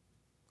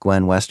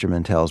 Gwen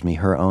Westerman tells me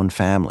her own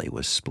family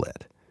was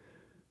split,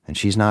 and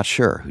she's not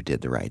sure who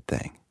did the right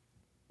thing.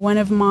 One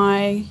of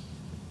my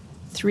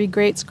 3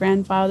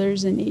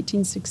 greats-grandfathers in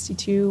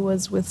 1862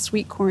 was with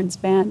Sweet Corn's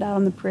band out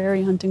on the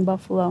prairie hunting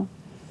buffalo.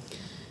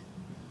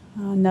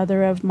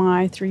 Another of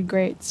my 3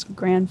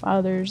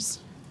 greats-grandfathers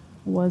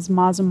was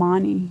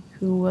Mazamani,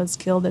 who was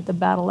killed at the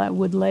battle at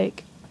Wood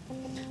Lake.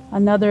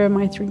 Another of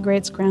my 3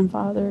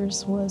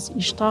 greats-grandfathers was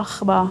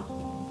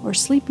Ishtachba, or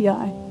Sleepy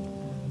Eye,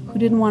 who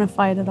didn't want to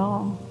fight at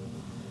all.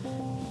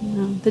 You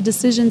know, the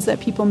decisions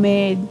that people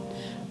made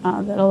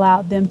that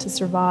allowed them to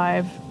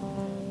survive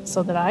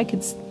so that I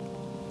could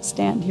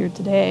stand here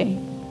today,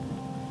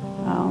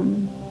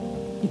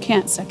 you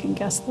can't second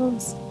guess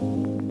those.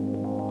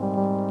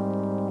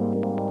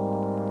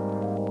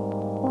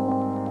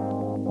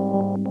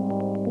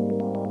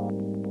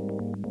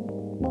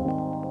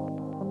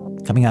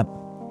 Coming up,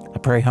 a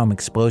Prairie home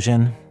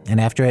explosion, and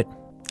after it,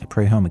 a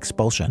Prairie home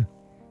expulsion.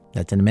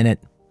 That's in a minute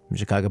from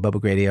Chicago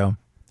Public Radio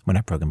when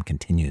our program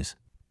continues.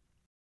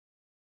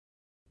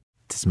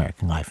 This is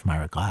American Life. I'm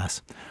Ira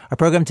Glass. Our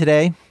program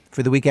today,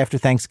 for the week after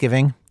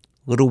Thanksgiving,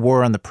 Little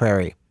War on the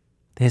Prairie,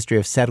 the history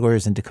of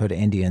settlers and Dakota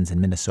Indians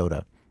in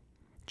Minnesota.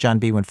 John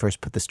Biewen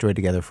first put the story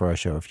together for our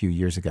show a few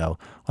years ago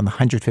on the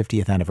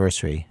 150th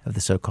anniversary of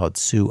the so-called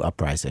Sioux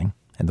Uprising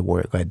and the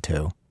war it led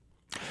to.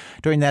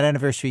 During that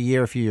anniversary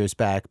year a few years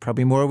back,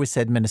 probably more was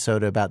said in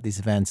Minnesota about these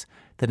events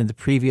than in the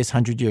previous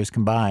 100 years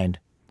combined.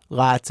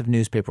 Lots of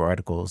newspaper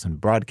articles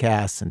and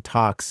broadcasts and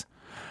talks.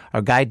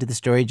 Our guide to the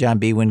story, John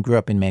Biewen, grew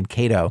up in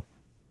Mankato.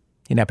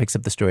 He now picks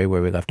up the story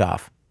where we left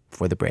off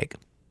before the break.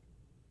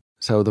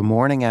 So the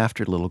morning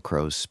after Little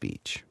Crow's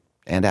speech,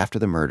 and after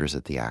the murders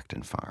at the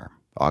Acton farm,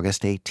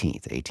 August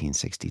 18th,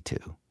 1862,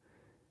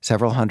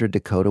 several hundred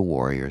Dakota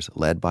warriors,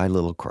 led by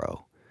Little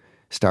Crow,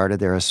 started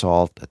their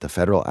assault at the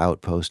federal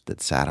outpost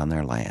that sat on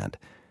their land,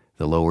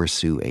 the Lower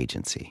Sioux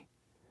Agency.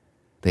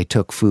 They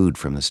took food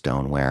from the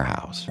stone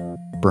warehouse,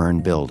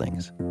 burned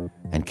buildings,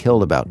 and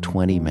killed about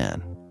 20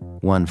 men,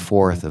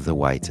 1/4 of the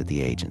whites at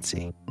the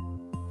agency.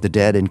 The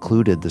dead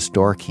included the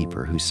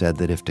storekeeper who said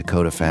that if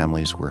Dakota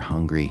families were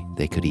hungry,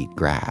 they could eat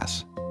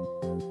grass.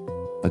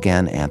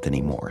 Again,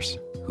 Anthony Morse,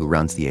 who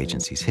runs the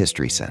agency's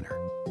History Center.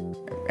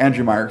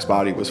 Andrew Myrick's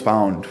body was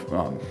found.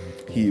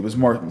 He was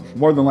more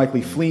than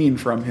likely fleeing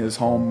from his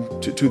home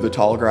to the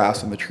tall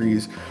grass and the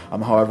trees.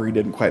 However, he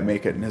didn't quite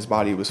make it, and his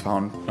body was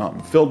found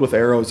filled with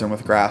arrows and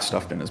with grass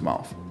stuffed in his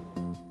mouth.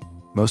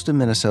 Most of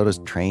Minnesota's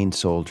trained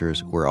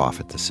soldiers were off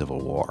at the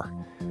Civil War.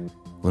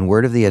 When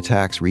word of the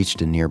attacks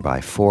reached a nearby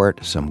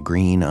fort, some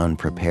green,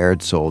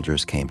 unprepared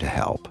soldiers came to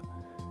help.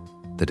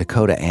 The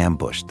Dakota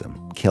ambushed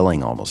them,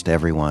 killing almost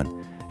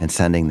everyone and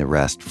sending the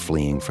rest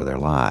fleeing for their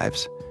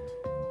lives.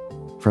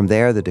 From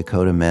there, the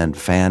Dakota men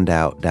fanned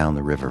out down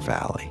the river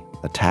valley,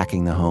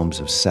 attacking the homes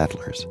of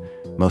settlers,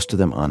 most of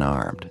them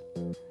unarmed.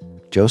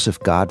 Joseph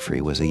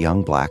Godfrey was a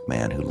young black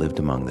man who lived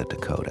among the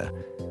Dakota.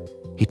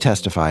 He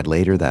testified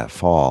later that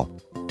fall,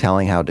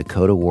 telling how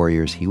Dakota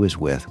warriors he was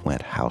with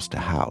went house to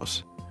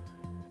house.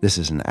 This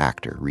is an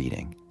actor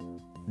reading.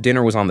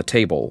 Dinner was on the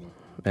table,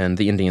 and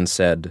the Indians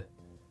said,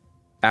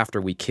 "After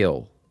we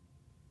kill,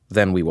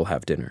 then we will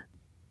have dinner."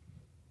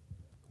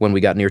 When we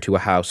got near to a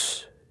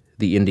house,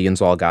 the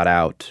Indians all got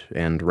out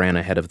and ran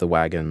ahead of the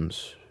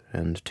wagons,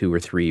 and 2 or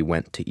 3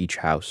 went to each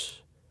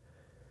house.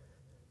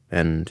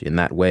 And in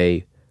that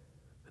way,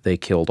 they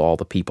killed all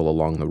the people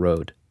along the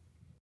road.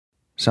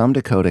 Some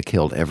Dakota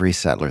killed every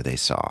settler they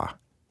saw.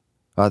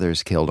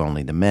 Others killed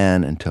only the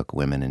men and took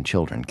women and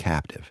children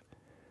captive.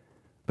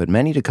 But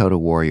many Dakota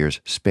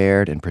warriors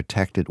spared and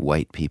protected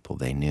white people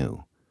they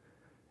knew.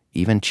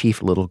 Even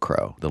Chief Little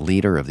Crow, the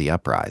leader of the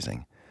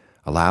uprising,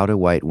 allowed a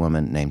white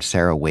woman named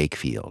Sarah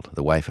Wakefield,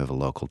 the wife of a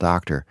local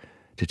doctor,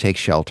 to take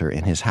shelter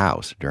in his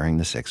house during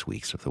the 6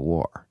 weeks of the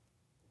war.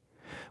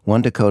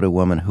 One Dakota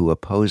woman who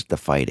opposed the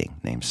fighting,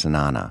 named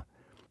Sanana,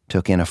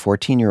 took in a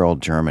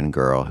 14-year-old German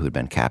girl who had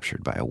been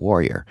captured by a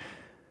warrior.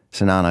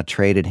 Sanana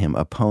traded him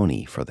a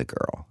pony for the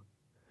girl.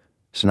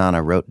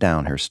 Sanana wrote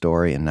down her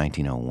story in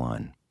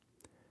 1901.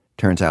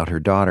 Turns out her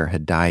daughter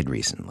had died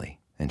recently,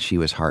 and she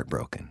was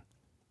heartbroken.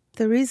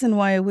 The reason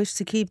why I wished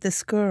to keep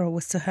this girl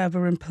was to have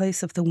her in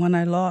place of the one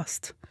I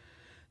lost.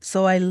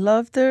 So I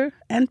loved her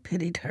and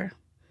pitied her.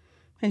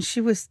 And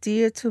she was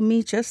dear to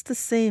me just the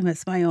same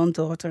as my own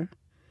daughter.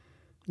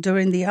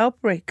 During the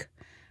outbreak,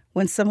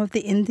 when some of the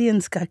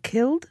Indians got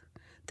killed,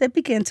 they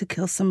began to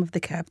kill some of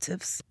the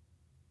captives.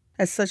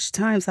 At such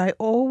times, I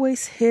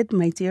always hid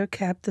my dear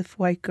captive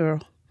white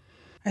girl.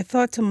 I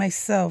thought to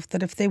myself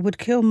that if they would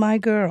kill my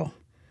girl,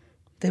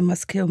 they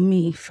must kill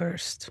me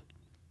first.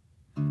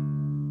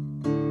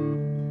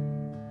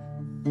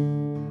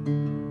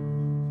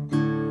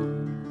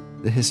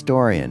 The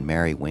historian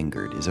Mary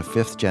Wingard is a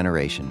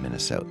 5th-generation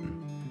Minnesotan.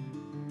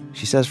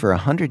 She says for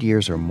 100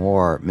 years or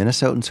more,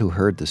 Minnesotans who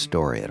heard the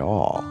story at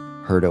all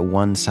heard a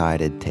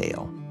one-sided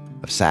tale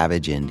of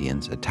savage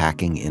Indians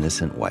attacking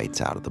innocent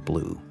whites out of the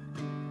blue.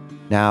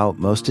 Now,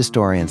 most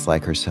historians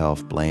like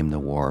herself blame the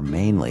war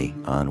mainly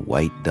on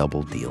white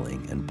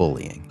double-dealing and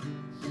bullying.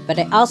 But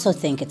I also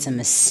think it's a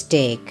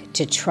mistake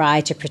to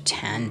try to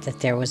pretend that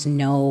there was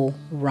no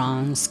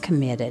wrongs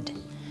committed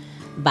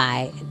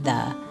by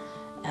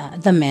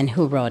the men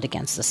who rode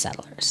against the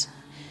settlers.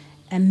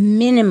 A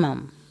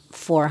minimum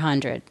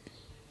 400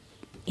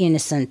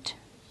 innocent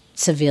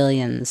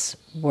civilians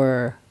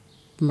were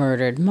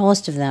murdered,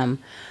 most of them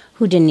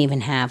who didn't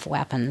even have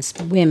weapons,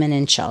 women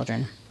and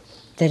children.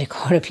 The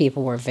Dakota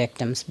people were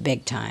victims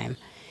big time.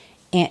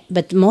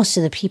 But most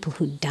of the people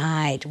who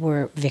died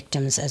were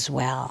victims as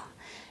well.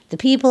 The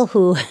people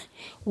who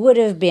would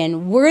have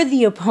been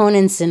worthy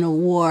opponents in a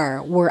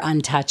war were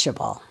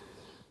untouchable.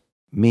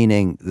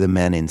 meaning the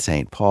men in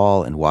St.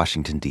 Paul and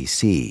Washington,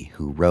 D.C.,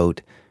 who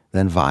wrote,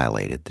 then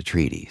violated the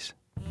treaties.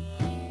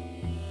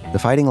 The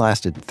fighting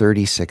lasted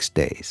 36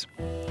 days.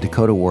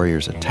 Dakota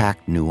warriors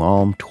attacked New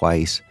Ulm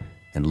twice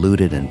and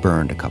looted and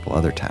burned a couple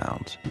other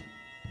towns.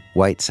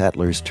 White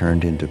settlers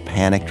turned into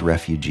panicked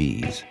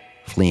refugees,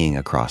 fleeing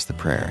across the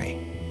prairie.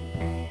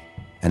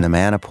 And the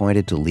man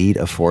appointed to lead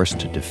a force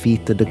to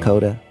defeat the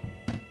Dakota?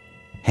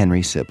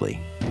 Henry Sibley.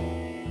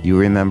 You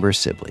remember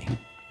Sibley,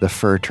 the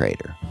fur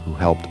trader who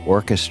helped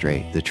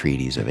orchestrate the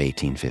treaties of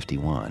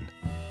 1851.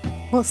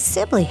 Well,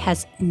 Sibley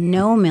has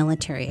no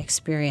military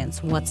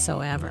experience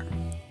whatsoever.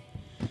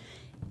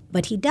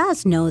 But he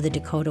does know the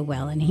Dakota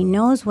well, and he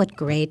knows what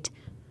great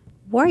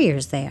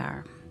warriors they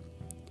are.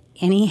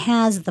 And he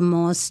has the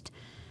most,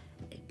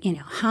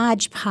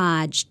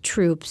 hodgepodge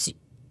troops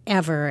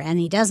ever, and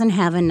he doesn't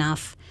have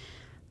enough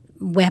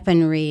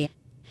weaponry.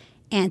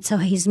 And so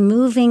he's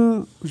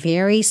moving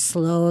very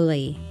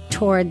slowly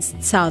towards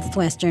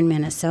southwestern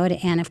Minnesota.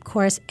 And of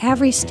course,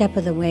 every step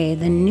of the way,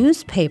 the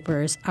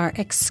newspapers are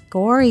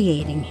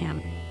excoriating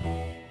him.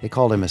 They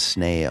called him a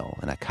snail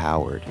and a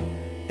coward,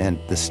 and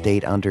the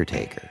state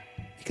undertaker,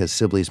 because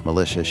Sibley's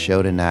militia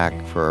showed a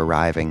knack for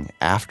arriving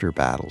after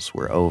battles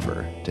were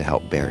over to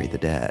help bury the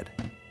dead.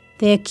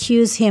 They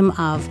accuse him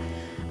of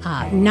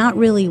not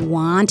really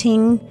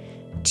wanting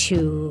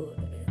to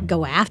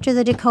go after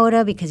the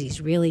Dakota because he's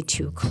really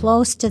too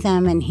close to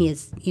them, and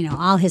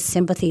all his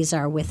sympathies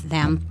are with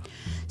them.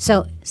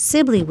 So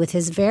Sibley, with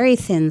his very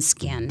thin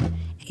skin,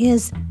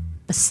 is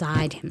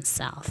beside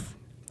himself.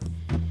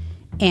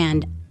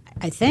 And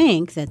I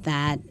think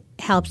that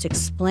helps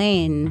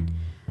explain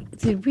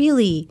the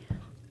really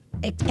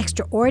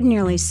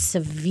extraordinarily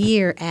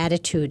severe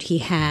attitude he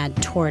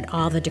had toward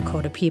all the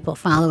Dakota people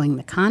following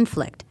the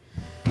conflict.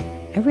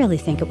 I really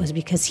think it was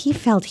because he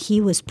felt he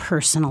was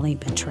personally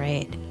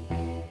betrayed.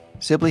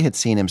 Sibley had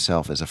seen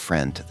himself as a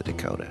friend to the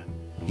Dakota.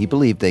 He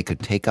believed they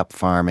could take up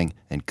farming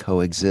and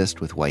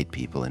coexist with white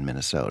people in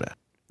Minnesota.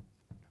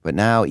 But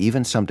now,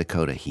 even some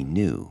Dakota he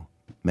knew,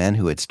 men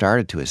who had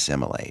started to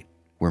assimilate,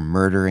 were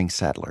murdering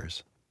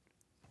settlers.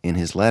 In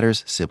his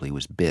letters, Sibley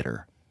was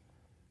bitter.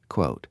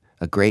 Quote,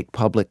 "A great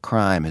public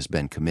crime has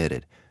been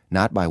committed,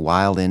 not by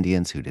wild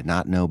Indians who did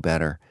not know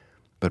better,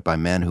 but by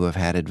men who have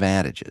had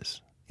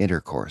advantages,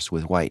 intercourse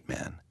with white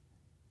men."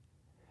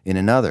 In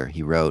another,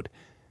 he wrote,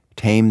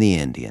 "Tame the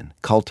Indian,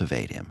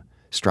 cultivate him,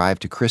 strive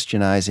to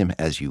Christianize him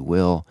as you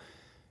will,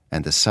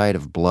 and the sight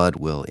of blood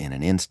will in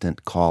an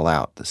instant call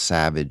out the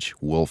savage,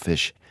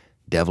 wolfish,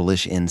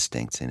 devilish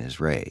instincts in his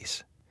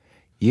race."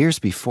 Years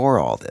before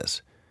all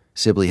this,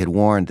 Sibley had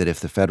warned that if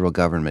the federal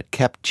government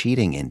kept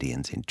cheating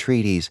Indians in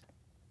treaties,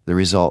 the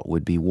result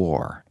would be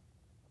war.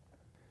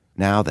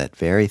 Now that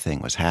very thing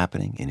was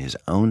happening in his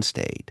own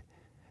state,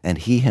 and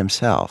he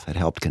himself had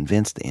helped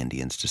convince the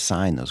Indians to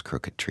sign those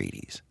crooked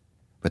treaties.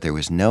 But there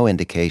was no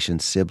indication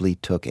Sibley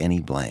took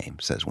any blame,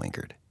 says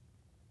Wingard.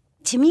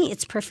 To me,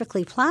 it's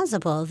perfectly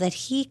plausible that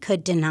he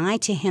could deny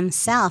to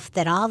himself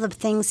that all the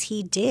things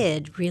he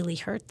did really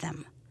hurt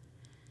them.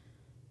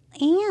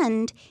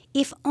 And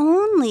if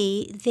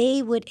only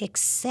they would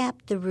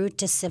accept the route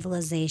to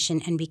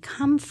civilization and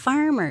become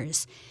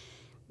farmers,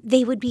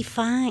 they would be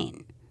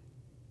fine.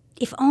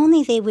 If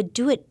only they would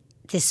do it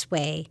this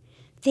way,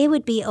 they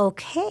would be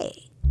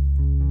okay.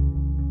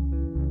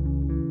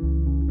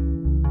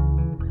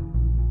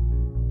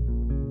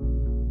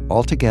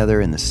 Altogether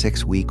in the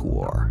 6-week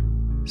war,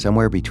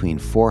 somewhere between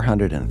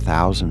 400 and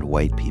 1,000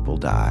 white people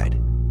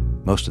died,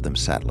 most of them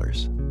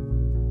settlers.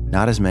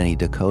 Not as many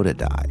Dakota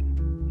died,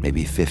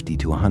 maybe 50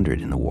 to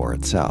 100 in the war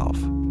itself.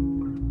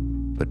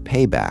 But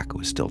payback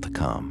was still to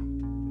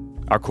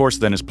come. Our course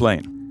then is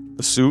plain.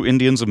 The Sioux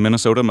Indians of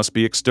Minnesota must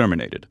be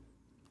exterminated,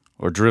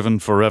 or driven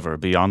forever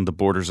beyond the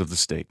borders of the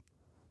state.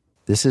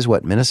 This is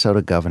what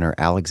Minnesota Governor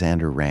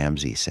Alexander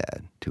Ramsey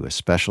said to a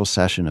special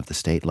session of the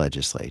state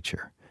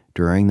legislature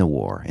during the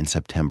war in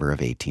September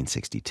of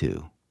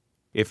 1862.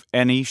 If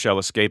any shall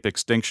escape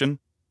extinction,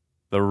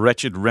 the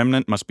wretched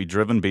remnant must be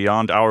driven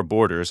beyond our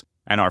borders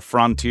and our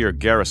frontier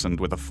garrisoned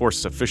with a force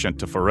sufficient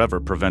to forever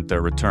prevent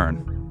their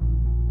return.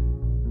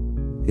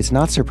 It's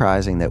not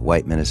surprising that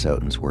white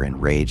Minnesotans were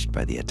enraged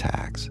by the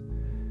attacks.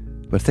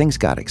 But things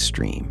got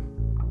extreme.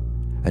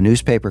 A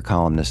newspaper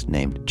columnist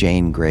named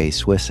Jane Gray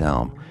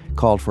Swisselm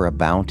called for a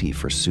bounty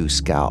for Sioux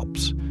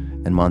scalps,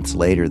 and months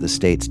later the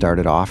state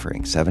started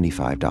offering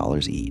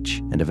 $75 each,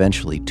 and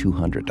eventually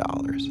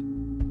 $200.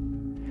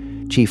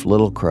 Chief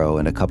Little Crow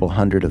and a couple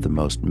hundred of the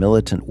most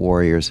militant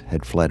warriors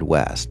had fled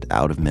west,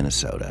 out of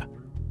Minnesota.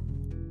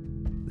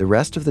 The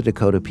rest of the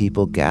Dakota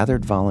people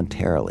gathered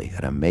voluntarily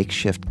at a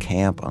makeshift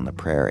camp on the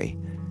prairie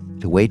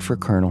to wait for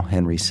Colonel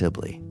Henry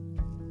Sibley.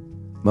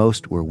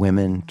 Most were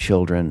women,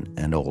 children,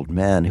 and old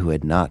men who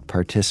had not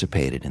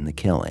participated in the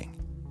killing.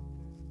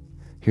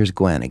 Here's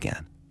Gwen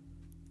again.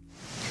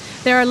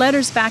 There are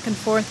letters back and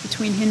forth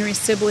between Henry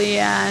Sibley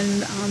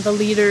and the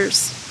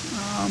leaders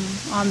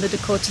on the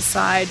Dakota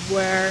side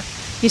where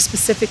he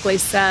specifically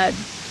said,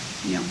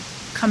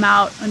 come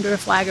out under a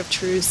flag of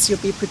truce. You'll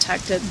be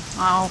protected.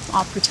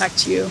 I'll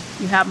protect you.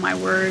 You have my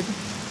word.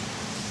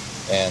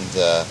 And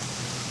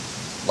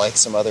like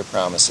some other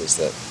promises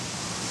that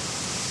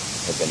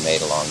have been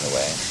made along the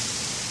way.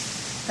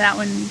 That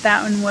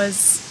one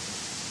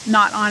was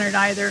not honored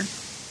either.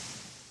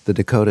 The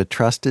Dakota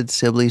trusted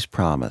Sibley's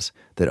promise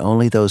that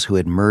only those who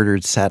had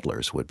murdered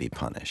settlers would be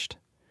punished.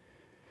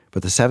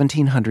 But the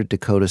 1,700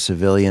 Dakota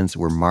civilians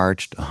were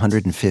marched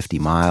 150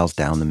 miles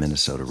down the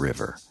Minnesota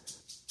River,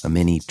 a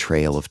mini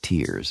Trail of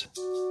Tears.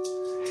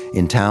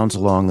 In towns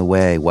along the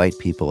way, white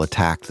people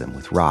attacked them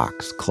with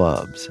rocks,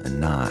 clubs,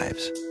 and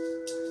knives.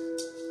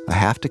 A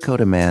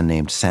half-Dakota man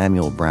named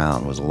Samuel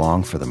Brown was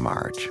along for the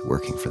march,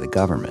 working for the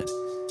government.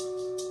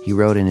 He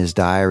wrote in his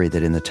diary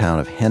that in the town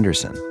of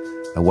Henderson,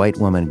 a white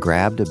woman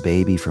grabbed a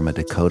baby from a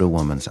Dakota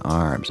woman's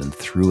arms and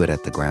threw it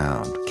at the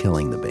ground,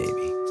 killing the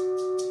baby.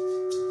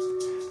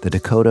 The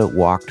Dakota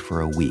walked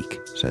for a week,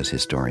 says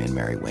historian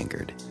Mary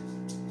Wingard,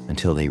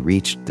 until they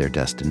reached their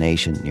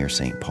destination near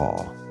St.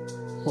 Paul.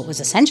 What was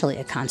essentially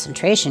a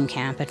concentration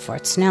camp at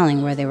Fort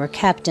Snelling, where they were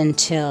kept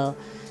until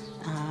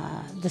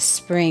the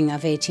spring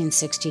of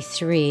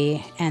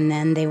 1863, and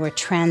then they were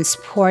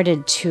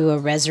transported to a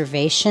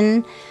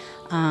reservation,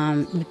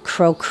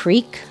 Crow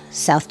Creek,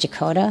 South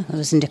Dakota. It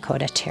was in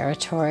Dakota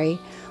Territory,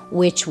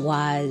 which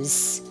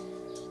was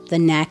the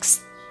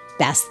next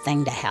best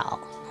thing to hell.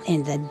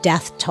 And the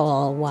death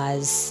toll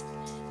was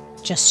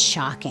just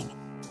shocking.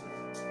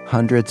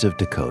 Hundreds of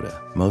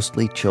Dakota,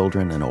 mostly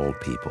children and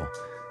old people,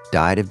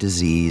 died of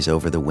disease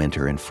over the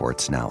winter in Fort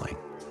Snelling.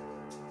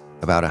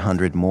 About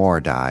 100 more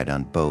died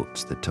on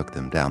boats that took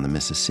them down the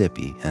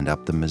Mississippi and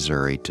up the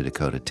Missouri to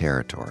Dakota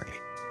Territory.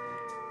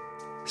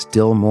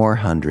 Still more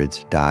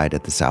hundreds died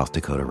at the South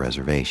Dakota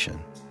Reservation.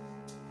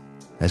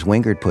 As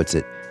Wingard puts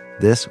it,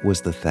 this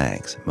was the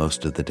thanks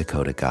most of the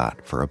Dakota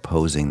got for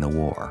opposing the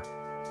war.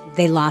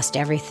 They lost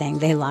everything.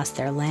 They lost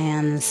their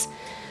lands.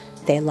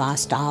 They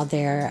lost all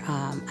their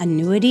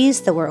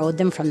annuities that were owed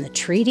them from the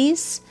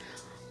treaties.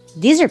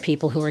 These are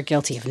people who were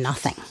guilty of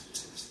nothing.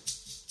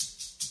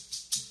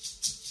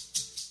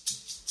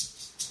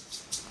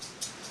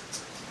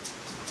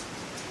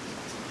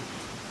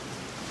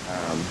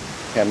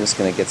 I'm just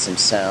going to get some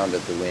sound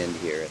of the wind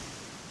here.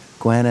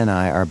 Gwen and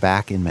I are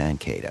back in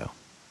Mankato,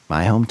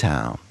 my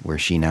hometown, where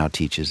she now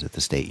teaches at the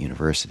State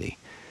University.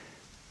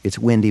 It's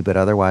windy, but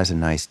otherwise a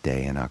nice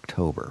day in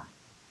October.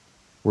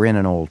 We're in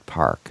an old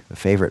park, a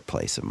favorite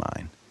place of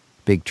mine.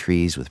 Big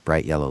trees with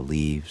bright yellow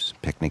leaves,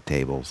 picnic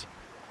tables.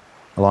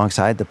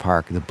 Alongside the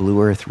park, the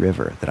Blue Earth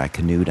River that I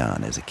canoed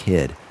on as a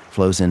kid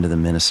flows into the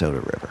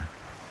Minnesota River.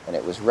 And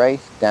it was right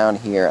down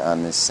here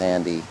on this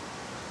sandy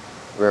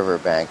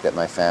riverbank that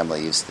my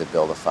family used to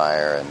build a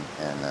fire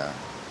and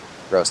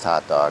roast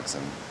hot dogs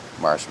and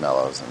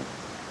marshmallows and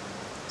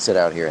sit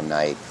out here at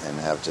night and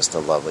have just a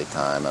lovely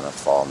time on a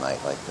fall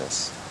night like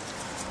this.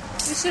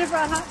 We should have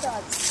brought hot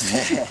dogs.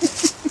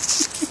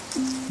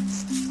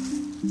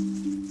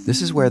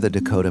 This is where the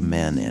Dakota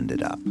men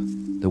ended up,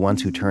 the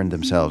ones who turned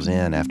themselves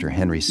in after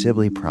Henry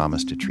Sibley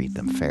promised to treat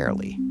them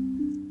fairly.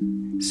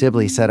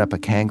 Sibley set up a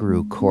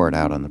kangaroo court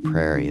out on the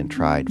prairie and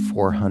tried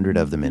 400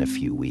 of them in a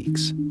few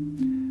weeks.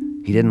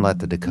 He didn't let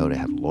the Dakota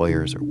have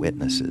lawyers or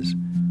witnesses.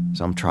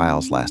 Some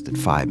trials lasted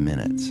 5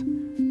 minutes.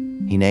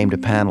 He named a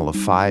panel of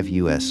 5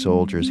 U.S.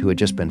 soldiers who had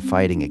just been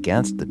fighting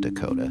against the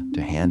Dakota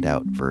to hand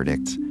out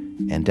verdicts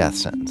and death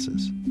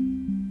sentences.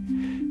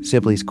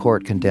 Sibley's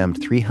court condemned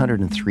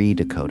 303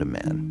 Dakota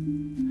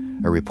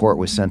men. A report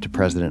was sent to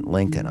President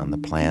Lincoln on the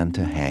plan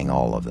to hang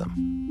all of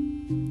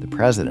them. The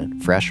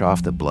president, fresh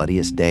off the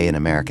bloodiest day in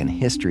American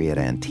history at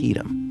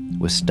Antietam,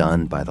 was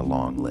stunned by the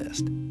long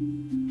list.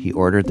 He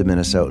ordered the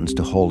Minnesotans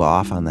to hold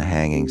off on the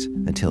hangings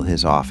until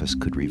his office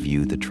could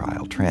review the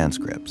trial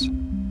transcripts.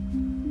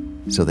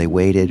 So they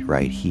waited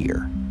right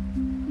here.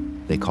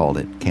 They called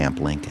it Camp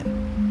Lincoln.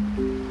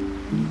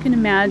 You can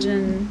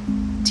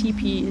imagine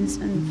teepees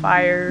and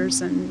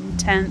fires and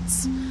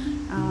tents,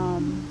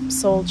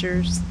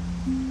 soldiers.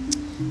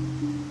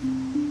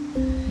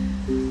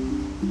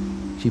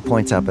 She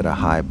points up at a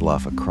high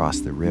bluff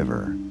across the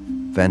river.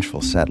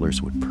 Vengeful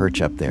settlers would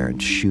perch up there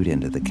and shoot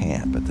into the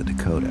camp at the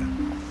Dakota.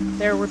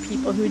 There were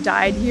people who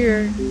died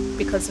here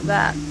because of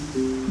that.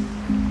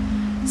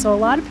 So a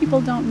lot of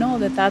people don't know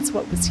that that's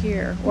what was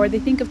here. Or they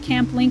think of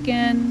Camp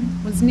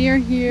Lincoln was near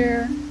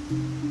here,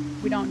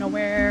 we don't know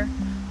where,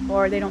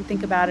 or they don't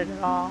think about it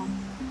at all.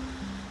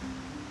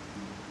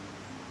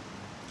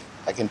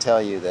 I can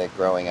tell you that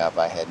growing up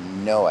I had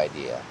no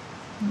idea.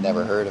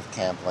 Never heard of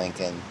Camp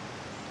Lincoln.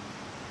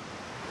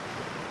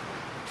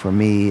 For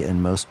me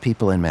and most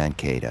people in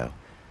Mankato,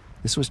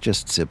 this was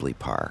just Sibley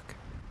Park.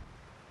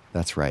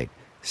 That's right,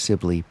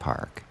 Sibley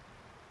Park.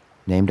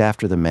 Named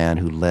after the man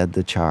who led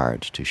the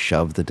charge to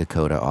shove the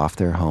Dakota off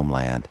their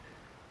homeland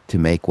to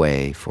make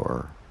way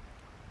for,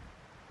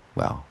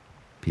 well,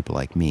 people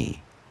like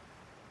me.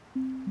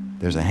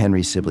 There's a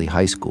Henry Sibley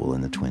High School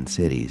in the Twin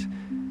Cities.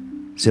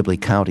 Sibley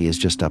County is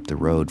just up the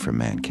road from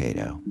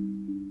Mankato.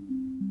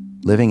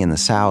 Living in the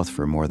South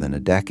for more than a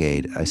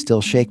decade, I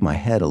still shake my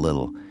head a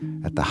little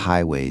at the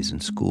highways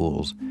and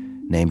schools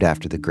named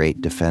after the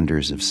great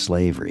defenders of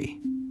slavery,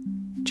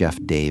 Jeff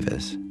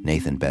Davis,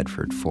 Nathan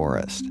Bedford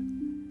Forrest.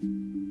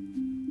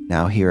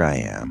 Now here I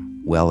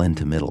am, well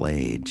into middle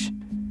age,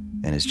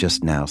 and it's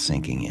just now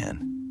sinking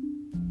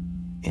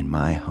in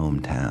my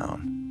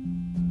hometown,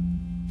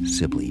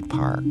 Sibley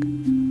Park.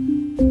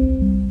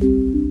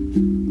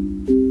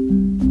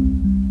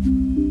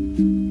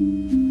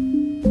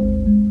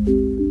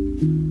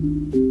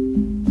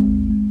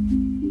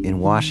 In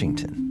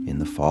Washington, in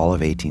the fall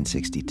of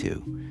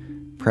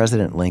 1862,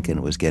 President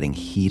Lincoln was getting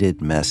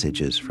heated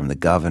messages from the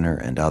governor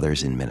and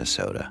others in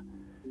Minnesota.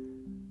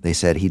 They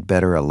said he'd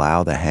better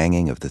allow the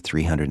hanging of the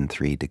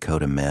 303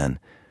 Dakota men,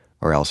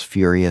 or else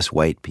furious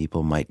white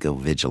people might go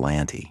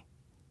vigilante.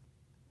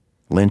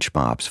 Lynch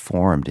mobs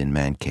formed in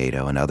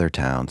Mankato and other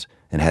towns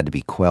and had to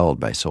be quelled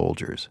by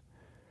soldiers.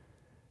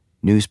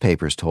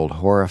 Newspapers told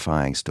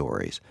horrifying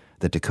stories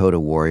that Dakota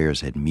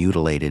warriors had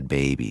mutilated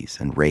babies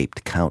and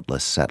raped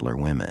countless settler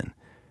women,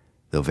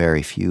 though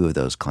very few of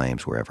those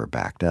claims were ever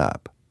backed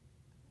up.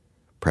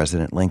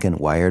 President Lincoln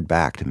wired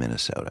back to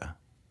Minnesota.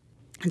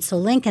 And so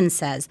Lincoln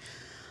says,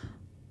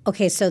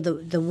 okay, so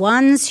the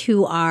ones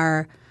who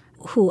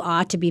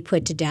ought to be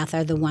put to death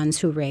are the ones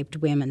who raped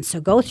women.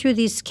 So go through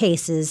these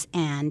cases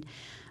and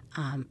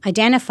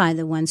identify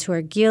the ones who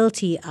are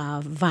guilty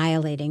of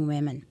violating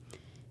women.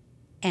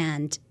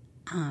 And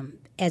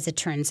as it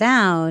turns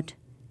out,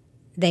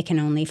 they can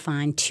only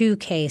find 2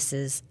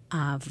 cases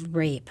of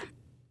rape.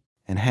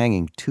 And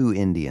hanging 2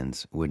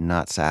 Indians would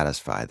not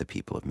satisfy the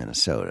people of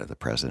Minnesota, the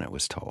president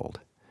was told.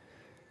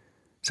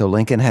 So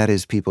Lincoln had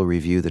his people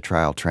review the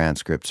trial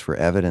transcripts for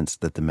evidence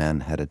that the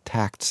men had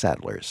attacked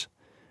settlers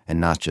and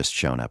not just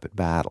shown up at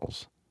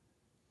battles.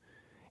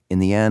 In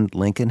the end,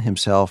 Lincoln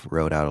himself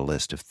wrote out a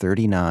list of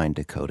 39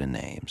 Dakota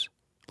names,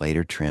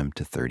 later trimmed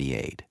to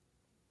 38.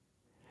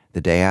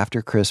 The day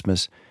after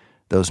Christmas,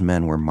 those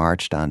men were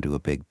marched onto a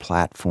big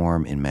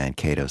platform in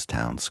Mankato's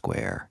town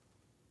square.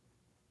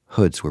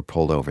 Hoods were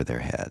pulled over their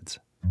heads.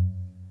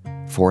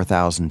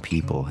 4,000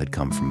 people had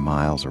come from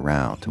miles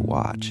around to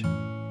watch.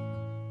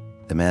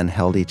 The men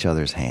held each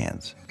other's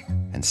hands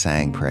and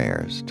sang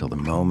prayers till the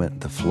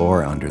moment the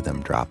floor under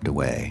them dropped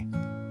away.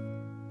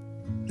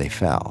 They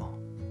fell,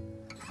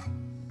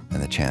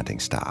 and the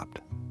chanting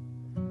stopped.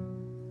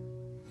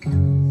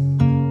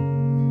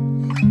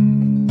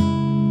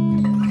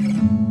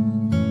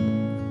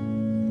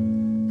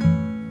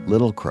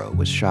 Little Crow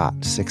was shot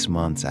 6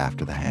 months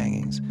after the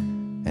hangings,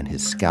 and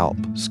his scalp,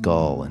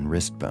 skull, and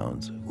wrist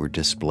bones were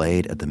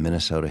displayed at the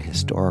Minnesota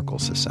Historical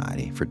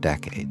Society for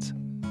decades.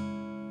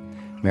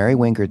 Mary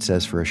Wingert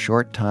says for a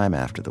short time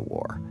after the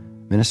war,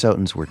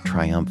 Minnesotans were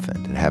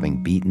triumphant at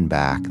having beaten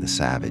back the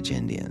savage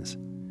Indians.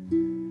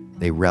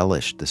 They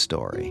relished the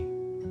story.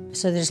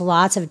 So there's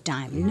lots of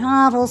dime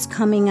novels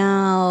coming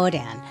out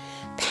and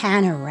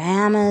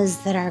panoramas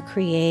that are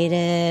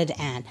created,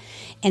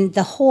 and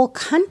the whole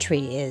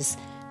country is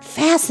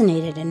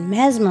fascinated and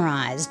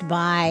mesmerized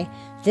by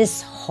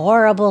this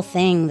horrible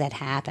thing that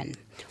happened.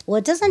 Well,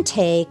 it doesn't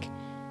take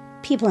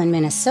people in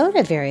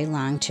Minnesota very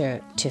long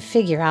to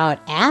figure out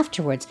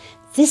afterwards,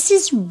 this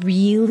is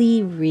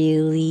really,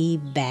 really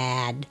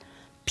bad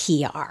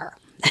PR.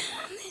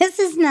 This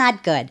is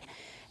not good.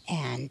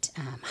 And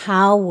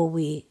how will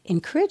we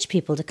encourage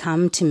people to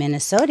come to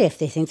Minnesota if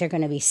they think they're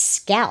going to be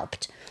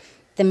scalped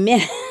the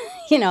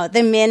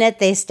minute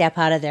they step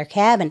out of their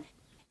cabin?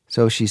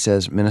 So she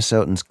says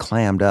Minnesotans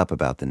clammed up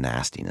about the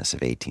nastiness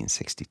of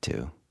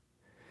 1862.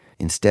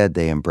 Instead,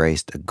 they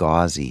embraced a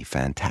gauzy,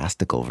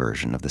 fantastical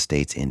version of the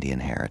state's Indian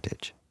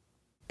heritage.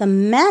 The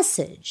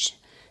message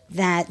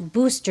that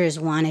boosters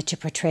wanted to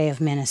portray of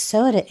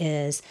Minnesota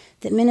is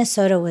that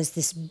Minnesota was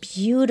this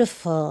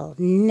beautiful,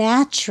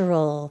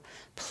 natural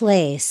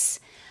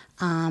place,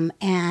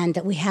 and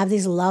that we have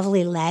these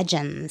lovely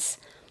legends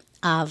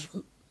of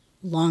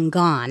long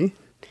gone,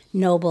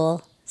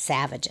 noble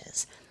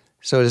savages.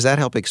 So does that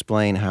help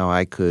explain how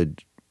I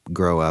could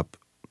grow up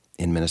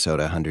in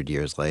Minnesota 100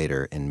 years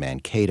later, in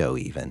Mankato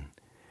even,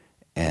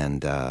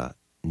 and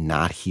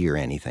not hear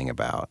anything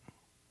about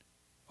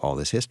all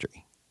this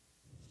history?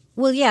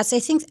 Well, yes, I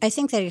think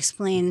that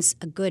explains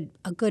a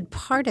good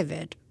part of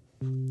it.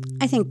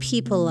 I think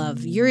people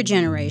of your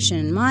generation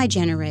and my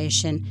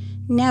generation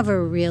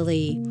never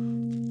really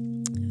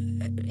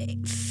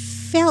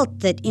felt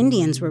that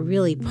Indians were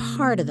really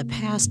part of the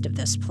past of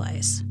this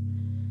place,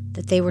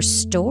 that they were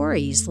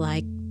stories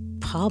like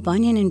Paul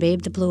Bunyan and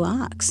Babe the Blue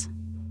Ox.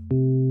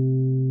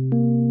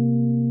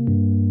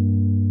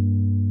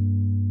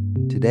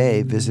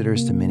 Today,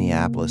 visitors to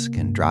Minneapolis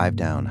can drive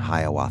down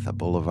Hiawatha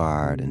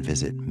Boulevard and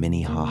visit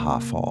Minnehaha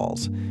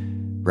Falls,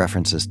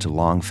 references to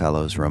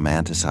Longfellow's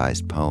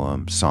romanticized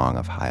poem, Song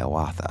of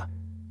Hiawatha.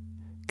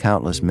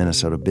 Countless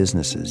Minnesota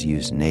businesses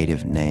use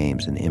native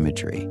names and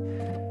imagery.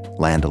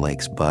 Land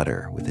O'Lakes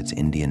Butter with its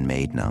Indian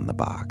maiden on the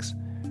box.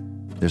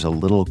 There's a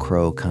Little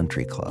Crow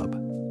Country Club.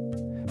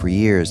 For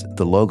years,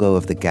 the logo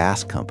of the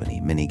gas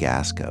company,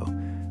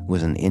 Minigasco,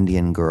 was an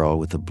Indian girl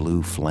with a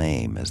blue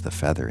flame as the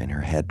feather in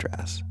her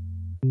headdress.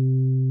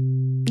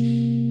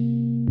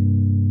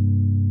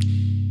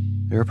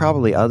 There are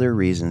probably other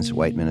reasons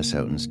white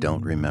Minnesotans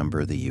don't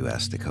remember the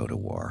U.S.-Dakota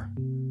War.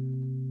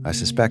 I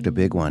suspect a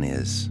big one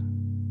is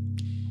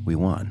we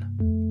won.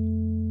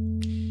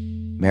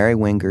 Mary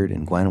Wingard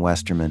and Gwen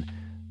Westerman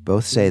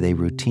both say they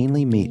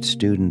routinely meet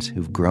students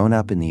who've grown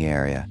up in the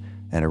area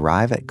and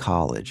arrive at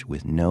college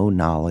with no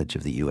knowledge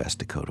of the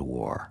U.S.-Dakota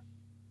War.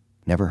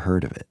 Never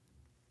heard of it.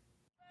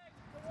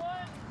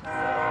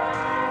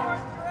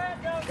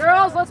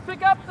 Girls, let's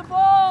pick up the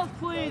bowls,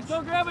 please.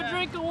 Go grab a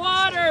drink of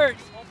water.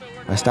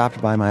 I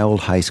stopped by my old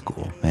high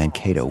school,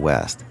 Mankato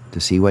West, to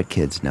see what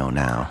kids know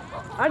now.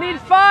 I need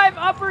 5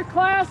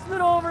 upperclassmen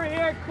over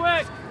here,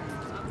 quick.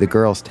 The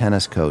girls'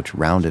 tennis coach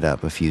rounded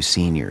up a few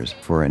seniors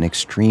for an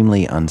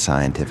extremely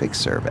unscientific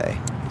survey.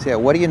 So yeah,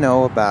 what do you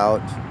know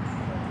about,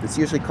 it's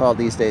usually called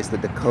these days the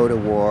Dakota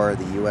War,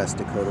 the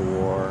U.S.-Dakota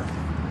War?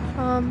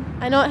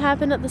 I know it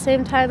happened at the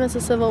same time as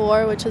the Civil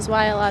War, which is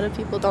why a lot of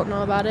people don't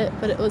know about it,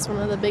 but it was one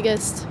of the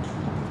biggest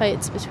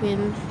fights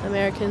between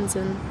Americans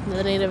and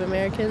the Native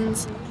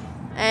Americans.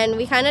 And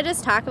we kind of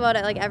just talk about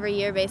it like every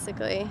year,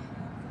 basically.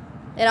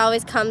 It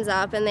always comes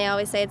up, and they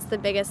always say it's the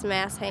biggest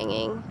mass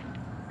hanging.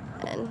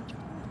 And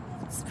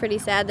it's pretty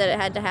sad that it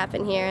had to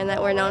happen here and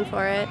that we're known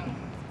for it.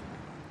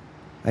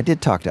 I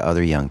did talk to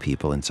other young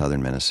people in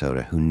southern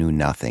Minnesota who knew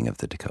nothing of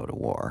the Dakota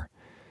War.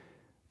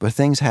 But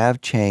things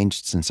have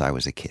changed since I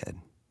was a kid.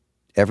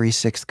 Every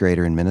 6th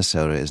grader in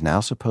Minnesota is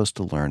now supposed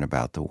to learn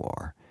about the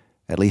war,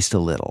 at least a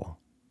little.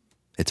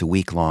 It's a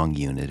week-long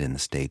unit in the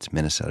state's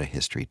Minnesota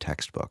history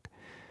textbook.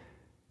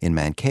 In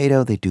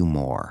Mankato, they do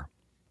more.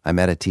 I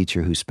met a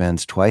teacher who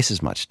spends twice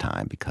as much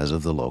time because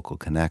of the local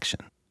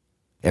connection.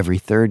 Every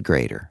 3rd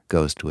grader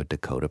goes to a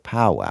Dakota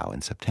powwow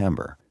in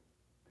September.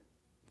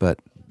 But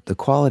the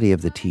quality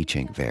of the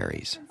teaching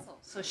varies.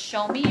 So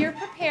show me you're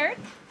prepared.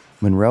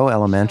 Monroe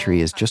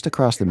Elementary is just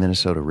across the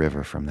Minnesota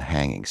River from the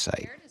hanging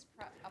site.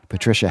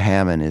 Patricia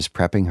Hammond is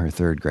prepping her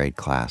 3rd grade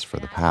class for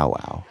the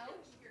powwow.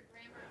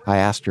 I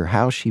asked her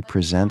how she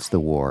presents the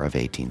War of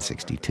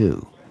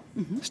 1862,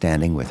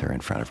 standing with her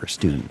in front of her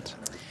students.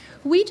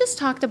 We just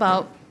talked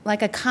about,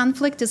 like, a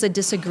conflict is a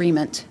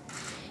disagreement.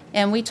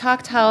 And we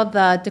talked how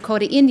the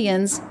Dakota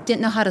Indians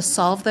didn't know how to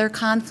solve their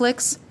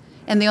conflicts,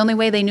 and the only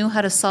way they knew how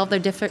to solve their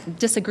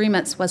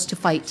disagreements was to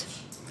fight,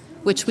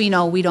 which we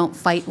know we don't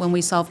fight when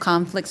we solve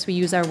conflicts, we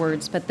use our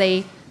words, but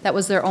that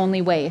was their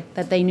only way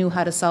that they knew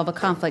how to solve a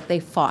conflict. They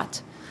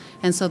fought.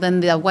 And so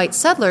then the white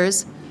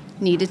settlers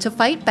needed to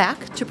fight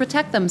back to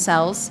protect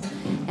themselves,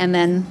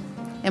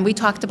 and we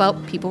talked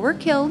about people were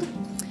killed,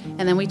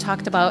 and then we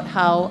talked about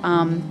how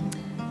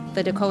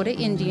the Dakota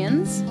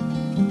Indians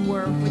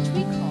were, which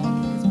we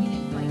called, because we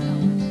didn't quite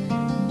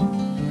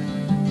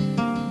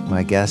know.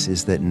 My guess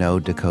is that no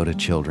Dakota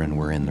children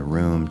were in the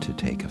room to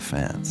take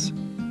offense.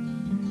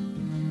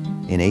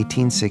 In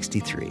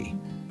 1863,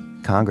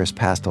 Congress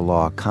passed a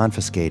law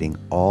confiscating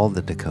all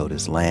the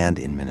Dakota's land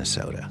in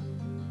Minnesota.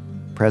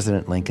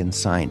 President Lincoln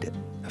signed it,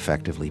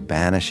 effectively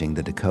banishing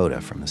the Dakota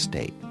from the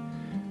state.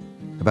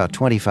 About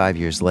 25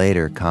 years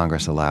later,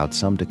 Congress allowed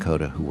some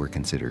Dakota who were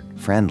considered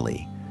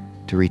friendly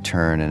to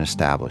return and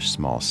establish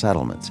small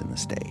settlements in the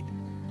state.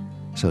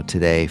 So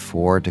today,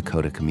 4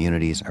 Dakota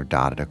communities are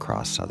dotted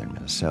across southern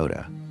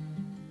Minnesota.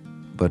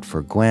 But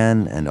for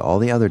Gwen and all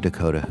the other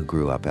Dakota who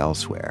grew up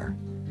elsewhere,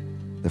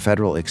 the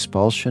federal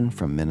expulsion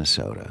from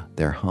Minnesota,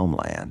 their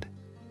homeland,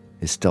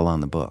 is still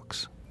on the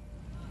books.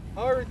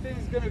 How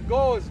everything's gonna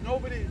go is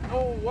no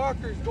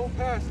walkers go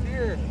past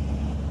here.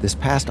 This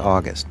past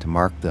August, to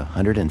mark the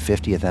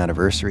 150th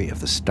anniversary of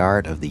the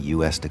start of the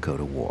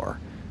U.S.-Dakota War,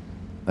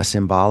 a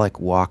symbolic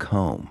walk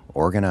home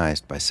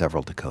organized by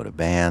several Dakota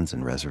bands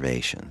and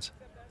reservations.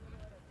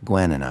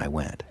 Gwen and I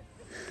went.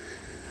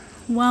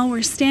 Well,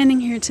 we're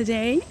standing here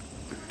today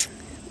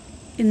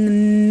in the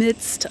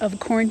midst of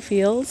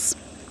cornfields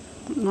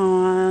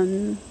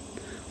on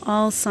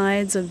all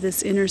sides of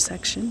this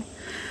intersection,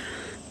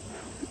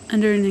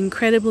 under an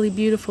incredibly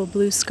beautiful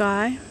blue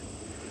sky,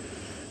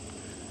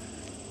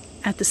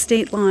 at the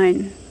state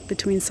line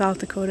between South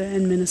Dakota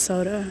and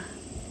Minnesota,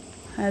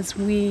 as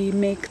we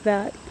make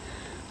that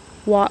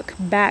walk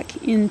back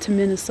into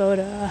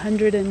Minnesota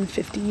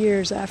 150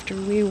 years after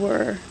we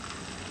were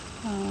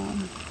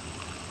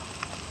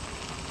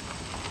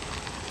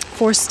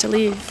forced to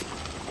leave.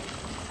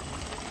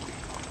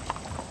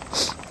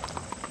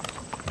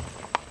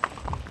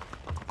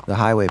 The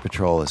Highway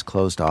Patrol has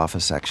closed off a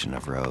section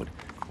of road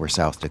where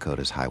South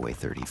Dakota's Highway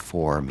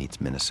 34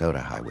 meets Minnesota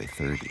Highway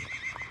 30.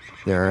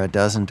 There are a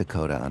dozen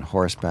Dakota on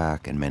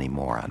horseback and many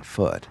more on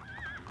foot.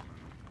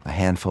 A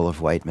handful of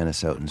white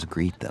Minnesotans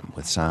greet them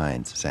with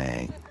signs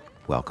saying,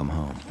 "Welcome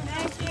home."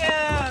 Thank you.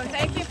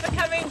 Thank you for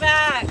coming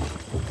back.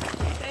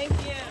 Thank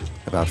you.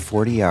 About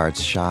 40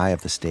 yards shy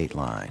of the state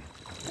line.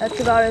 That's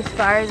about as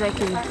far as I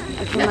can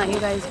let you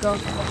guys go.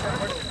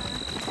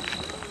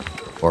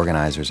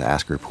 Organizers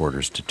ask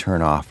reporters to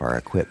turn off our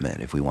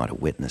equipment if we want to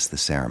witness the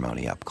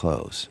ceremony up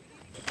close.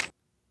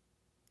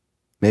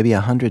 Maybe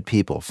 100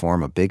 people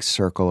form a big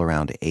circle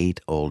around 8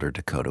 older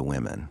Dakota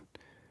women.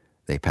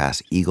 They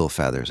pass eagle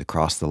feathers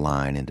across the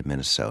line into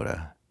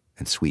Minnesota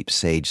and sweep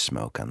sage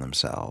smoke on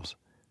themselves.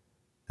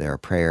 there are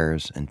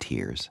prayers and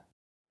tears.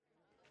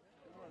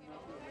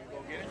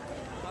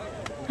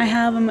 I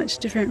have a much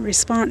different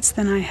response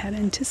than I had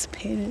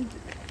anticipated.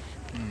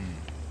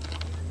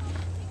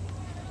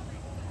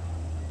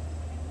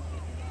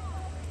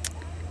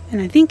 And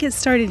I think it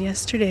started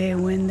yesterday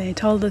when they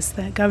told us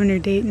that Governor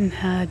Dayton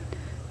had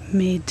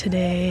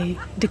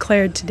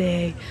declared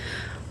today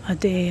a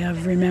day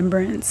of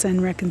remembrance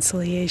and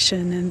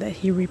reconciliation, and that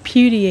he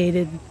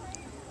repudiated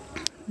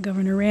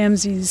Governor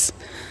Ramsey's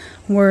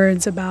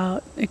words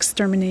about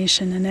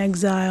extermination and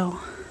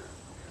exile.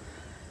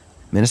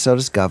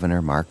 Minnesota's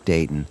governor, Mark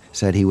Dayton,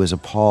 said he was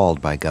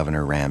appalled by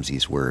Governor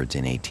Ramsey's words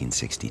in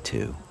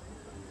 1862.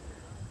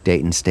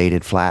 Dayton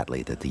stated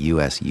flatly that the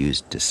U.S.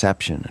 used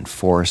deception and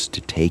force to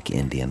take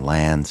Indian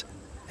lands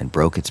and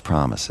broke its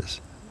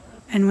promises.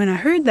 And when I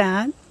heard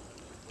that,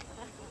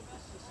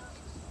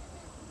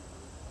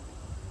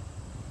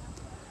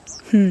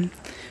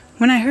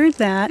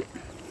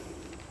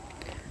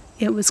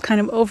 it was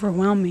kind of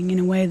overwhelming in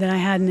a way that I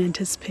hadn't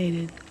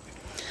anticipated,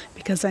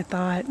 because I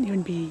thought it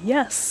would be,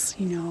 yes,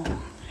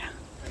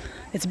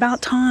 it's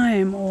about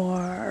time,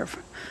 or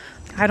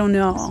I don't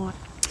know.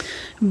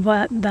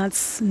 But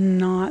that's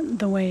not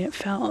the way it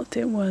felt.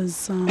 It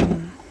was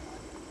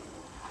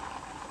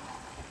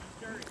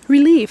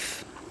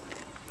relief.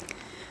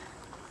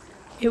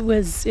 It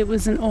was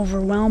an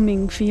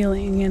overwhelming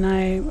feeling, and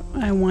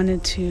I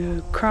wanted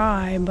to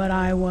cry, but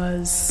I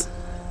was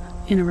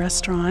in a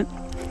restaurant,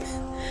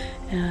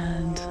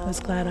 and I was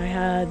glad I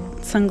had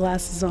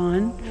sunglasses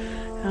on,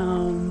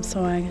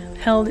 so I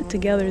held it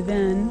together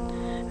then.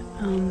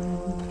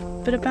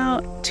 But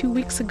about 2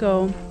 weeks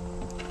ago,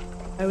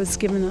 I was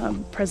given a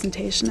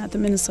presentation at the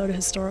Minnesota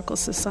Historical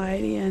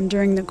Society, and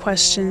during the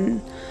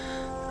question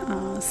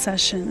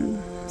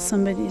session,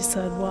 somebody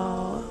said,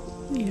 well,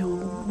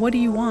 what do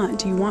you want?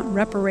 Do you want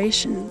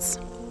reparations?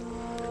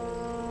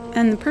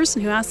 And the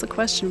person who asked the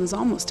question was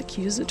almost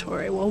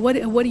accusatory. Well, what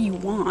do you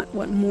want?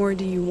 What more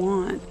do you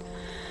want?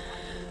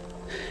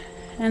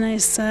 And I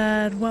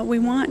said, what we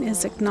want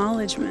is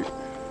acknowledgement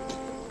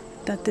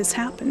that this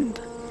happened.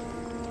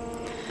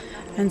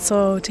 And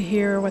so to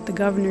hear what the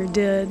governor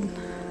did,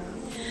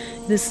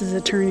 this is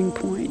a turning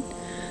point.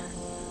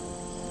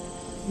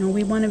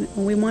 We want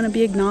to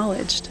be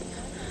acknowledged,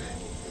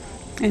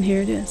 and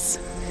here it is.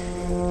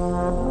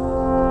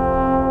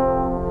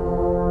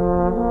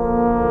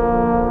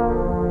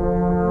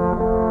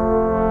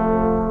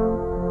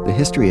 The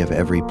history of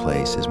every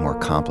place is more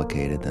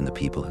complicated than the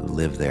people who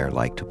live there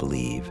like to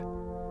believe.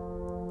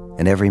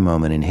 And every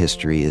moment in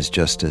history is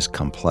just as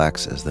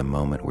complex as the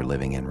moment we're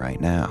living in right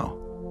now.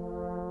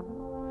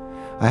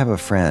 I have a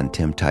friend,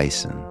 Tim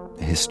Tyson,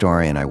 a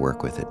historian I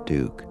work with at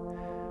Duke,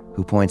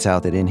 who points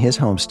out that in his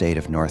home state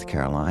of North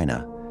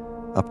Carolina,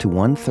 up to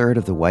 1/3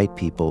 of the white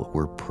people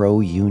were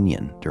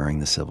pro-Union during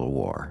the Civil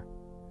War.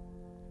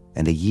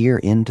 And a year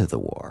into the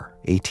war,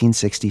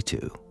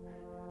 1862,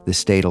 the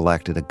state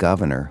elected a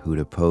governor who'd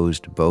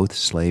opposed both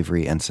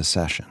slavery and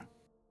secession.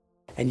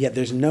 And yet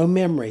there's no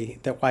memory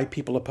that white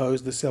people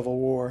opposed the Civil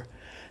War.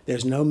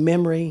 There's no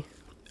memory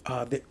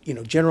that,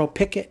 General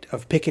Pickett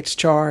of Pickett's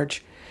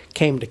Charge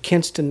came to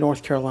Kinston,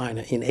 North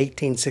Carolina in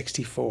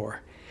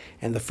 1864.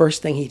 And the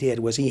first thing he did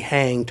was he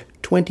hanged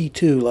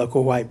 22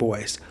 local white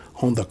boys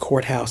on the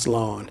courthouse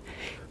lawn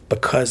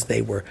because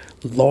they were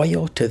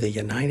loyal to the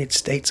United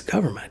States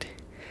government.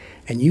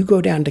 And you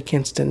go down to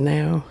Kinston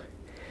now,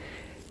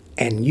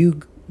 and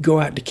you go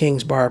out to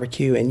King's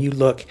Barbecue, and you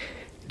look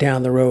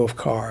down the row of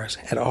cars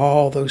at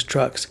all those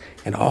trucks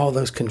and all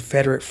those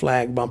Confederate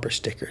flag bumper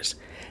stickers.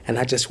 And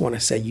I just want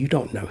to say, you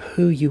don't know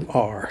who you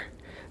are.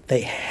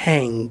 They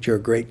hanged your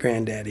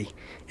great-granddaddy,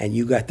 and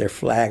you got their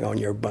flag on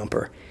your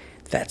bumper.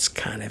 That's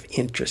kind of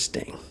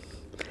interesting.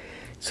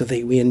 So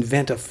we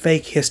invent a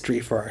fake history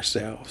for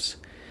ourselves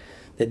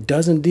that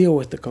doesn't deal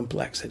with the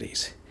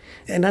complexities.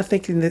 And I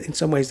think in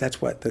some ways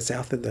that's what the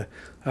South and the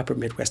Upper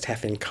Midwest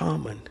have in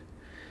common,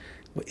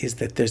 is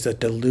that there's a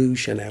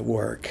delusion at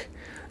work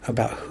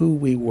about who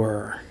we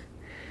were.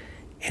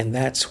 And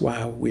that's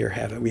why we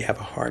have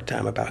a hard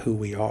time about who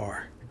we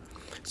are.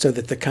 So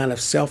that the kind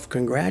of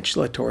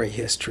self-congratulatory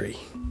history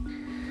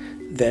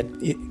that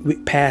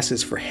it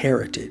passes for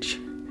heritage,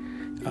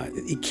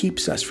 it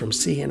keeps us from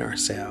seeing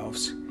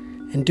ourselves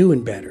and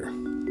doing better.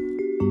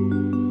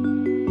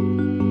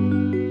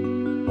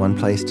 One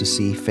place to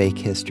see fake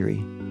history,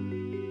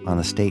 on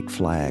the state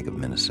flag of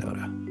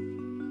Minnesota.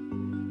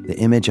 The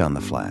image on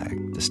the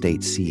flag, the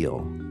state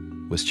seal,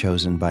 was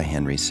chosen by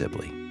Henry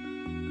Sibley.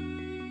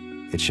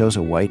 It shows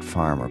a white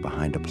farmer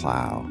behind a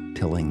plow,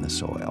 tilling the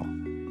soil.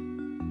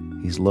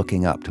 He's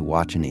looking up to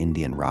watch an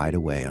Indian ride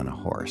away on a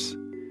horse.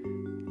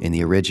 In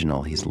the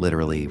original, he's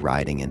literally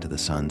riding into the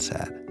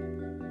sunset.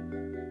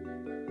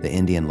 The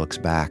Indian looks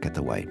back at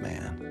the white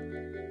man.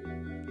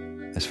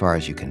 As far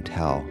as you can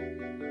tell,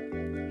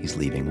 he's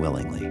leaving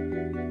willingly.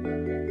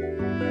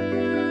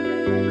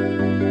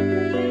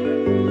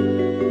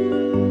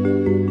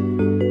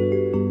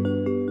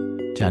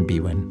 John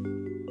Biewen,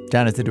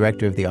 John is the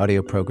director of the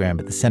audio program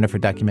at the Center for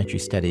Documentary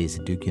Studies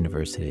at Duke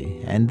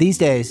University. And these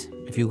days,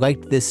 if you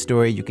liked this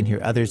story, you can hear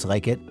others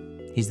like it.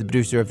 He's the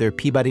producer of their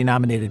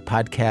Peabody-nominated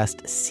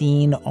podcast,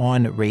 Scene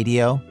on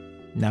Radio,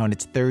 now in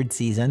its third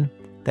season.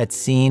 That's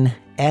Scene,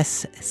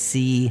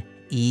 SCENE,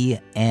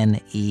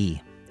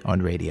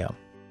 on radio.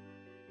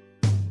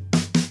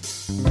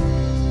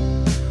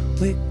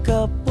 Wake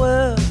up,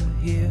 we're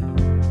here.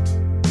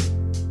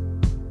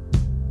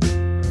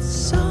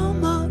 So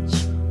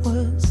much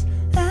was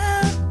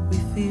that we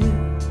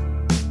fear.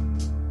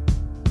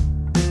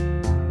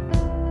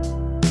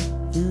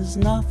 There's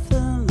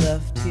nothing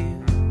left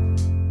here.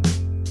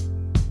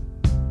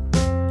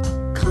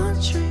 Our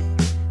country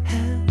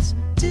has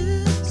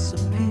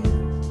disappeared.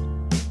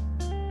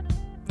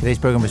 Today's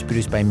program was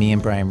produced by me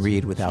and Brian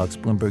Reed with Alex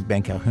Bloomberg,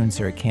 Ben Calhoun,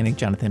 Sarah Koenig,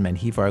 Jonathan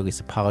Menjivar,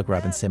 Lisa Pollack,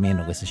 Robin Simeon,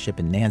 Alyssa Shipp,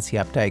 and Nancy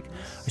Updike.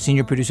 Our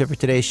senior producer for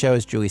today's show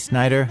is Julie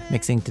Snyder.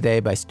 Mixing today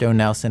by Stone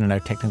Nelson and our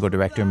technical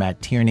director, Matt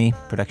Tierney.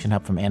 Production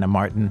help from Anna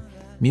Martin.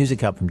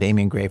 Music help from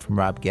Damian Gray from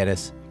Rob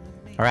Geddes.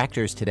 Our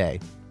actors today,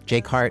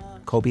 Jake Hart,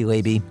 Colby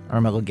Laby,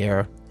 Irma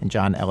Laguerre, and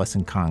John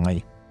Ellison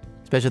Conley.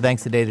 Special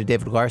thanks today to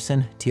David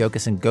Larson,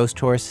 Teokas and Ghost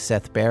Horse,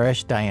 Seth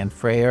Barish, Diane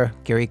Freyer,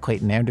 Gary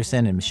Clayton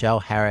Anderson, and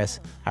Michelle Harris.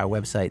 Our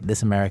website,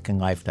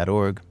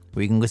 thisamericanlife.org,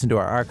 where you can listen to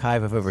our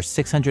archive of over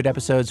 600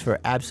 episodes for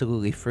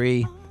absolutely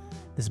free.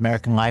 This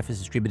American Life is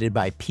distributed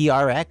by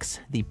PRX,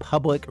 the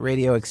Public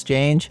Radio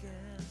Exchange.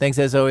 Thanks,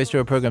 as always, to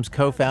our program's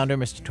co-founder,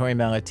 Mr. Tori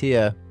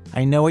Malatia.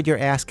 I know what you're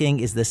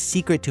asking is the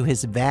secret to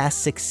his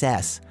vast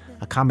success.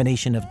 A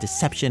combination of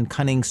deception,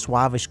 cunning,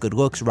 suavish good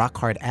looks,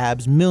 rock-hard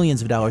abs,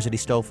 millions of dollars that he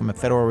stole from a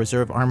Federal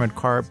Reserve armored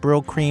car,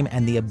 Brill cream,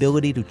 and the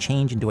ability to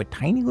change into a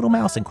tiny little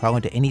mouse and crawl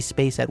into any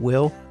space at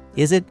will.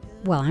 Is it?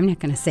 Well, I'm not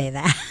going to say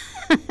that.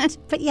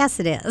 But yes,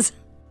 it is.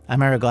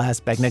 I'm Ira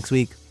Glass, back next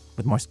week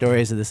with more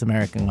stories of This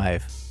American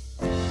Life.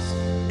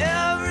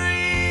 Every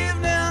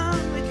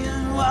evening we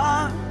can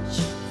watch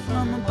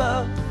from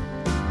above.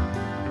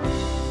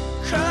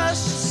 Crush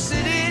the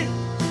city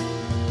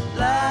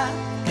like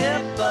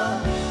a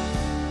bug.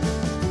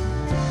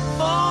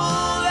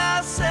 Fold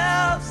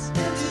ourselves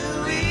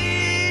into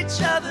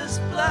each other's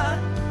blood.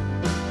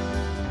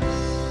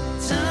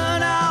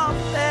 Turn our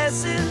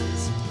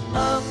faces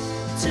up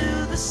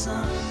to the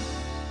sun.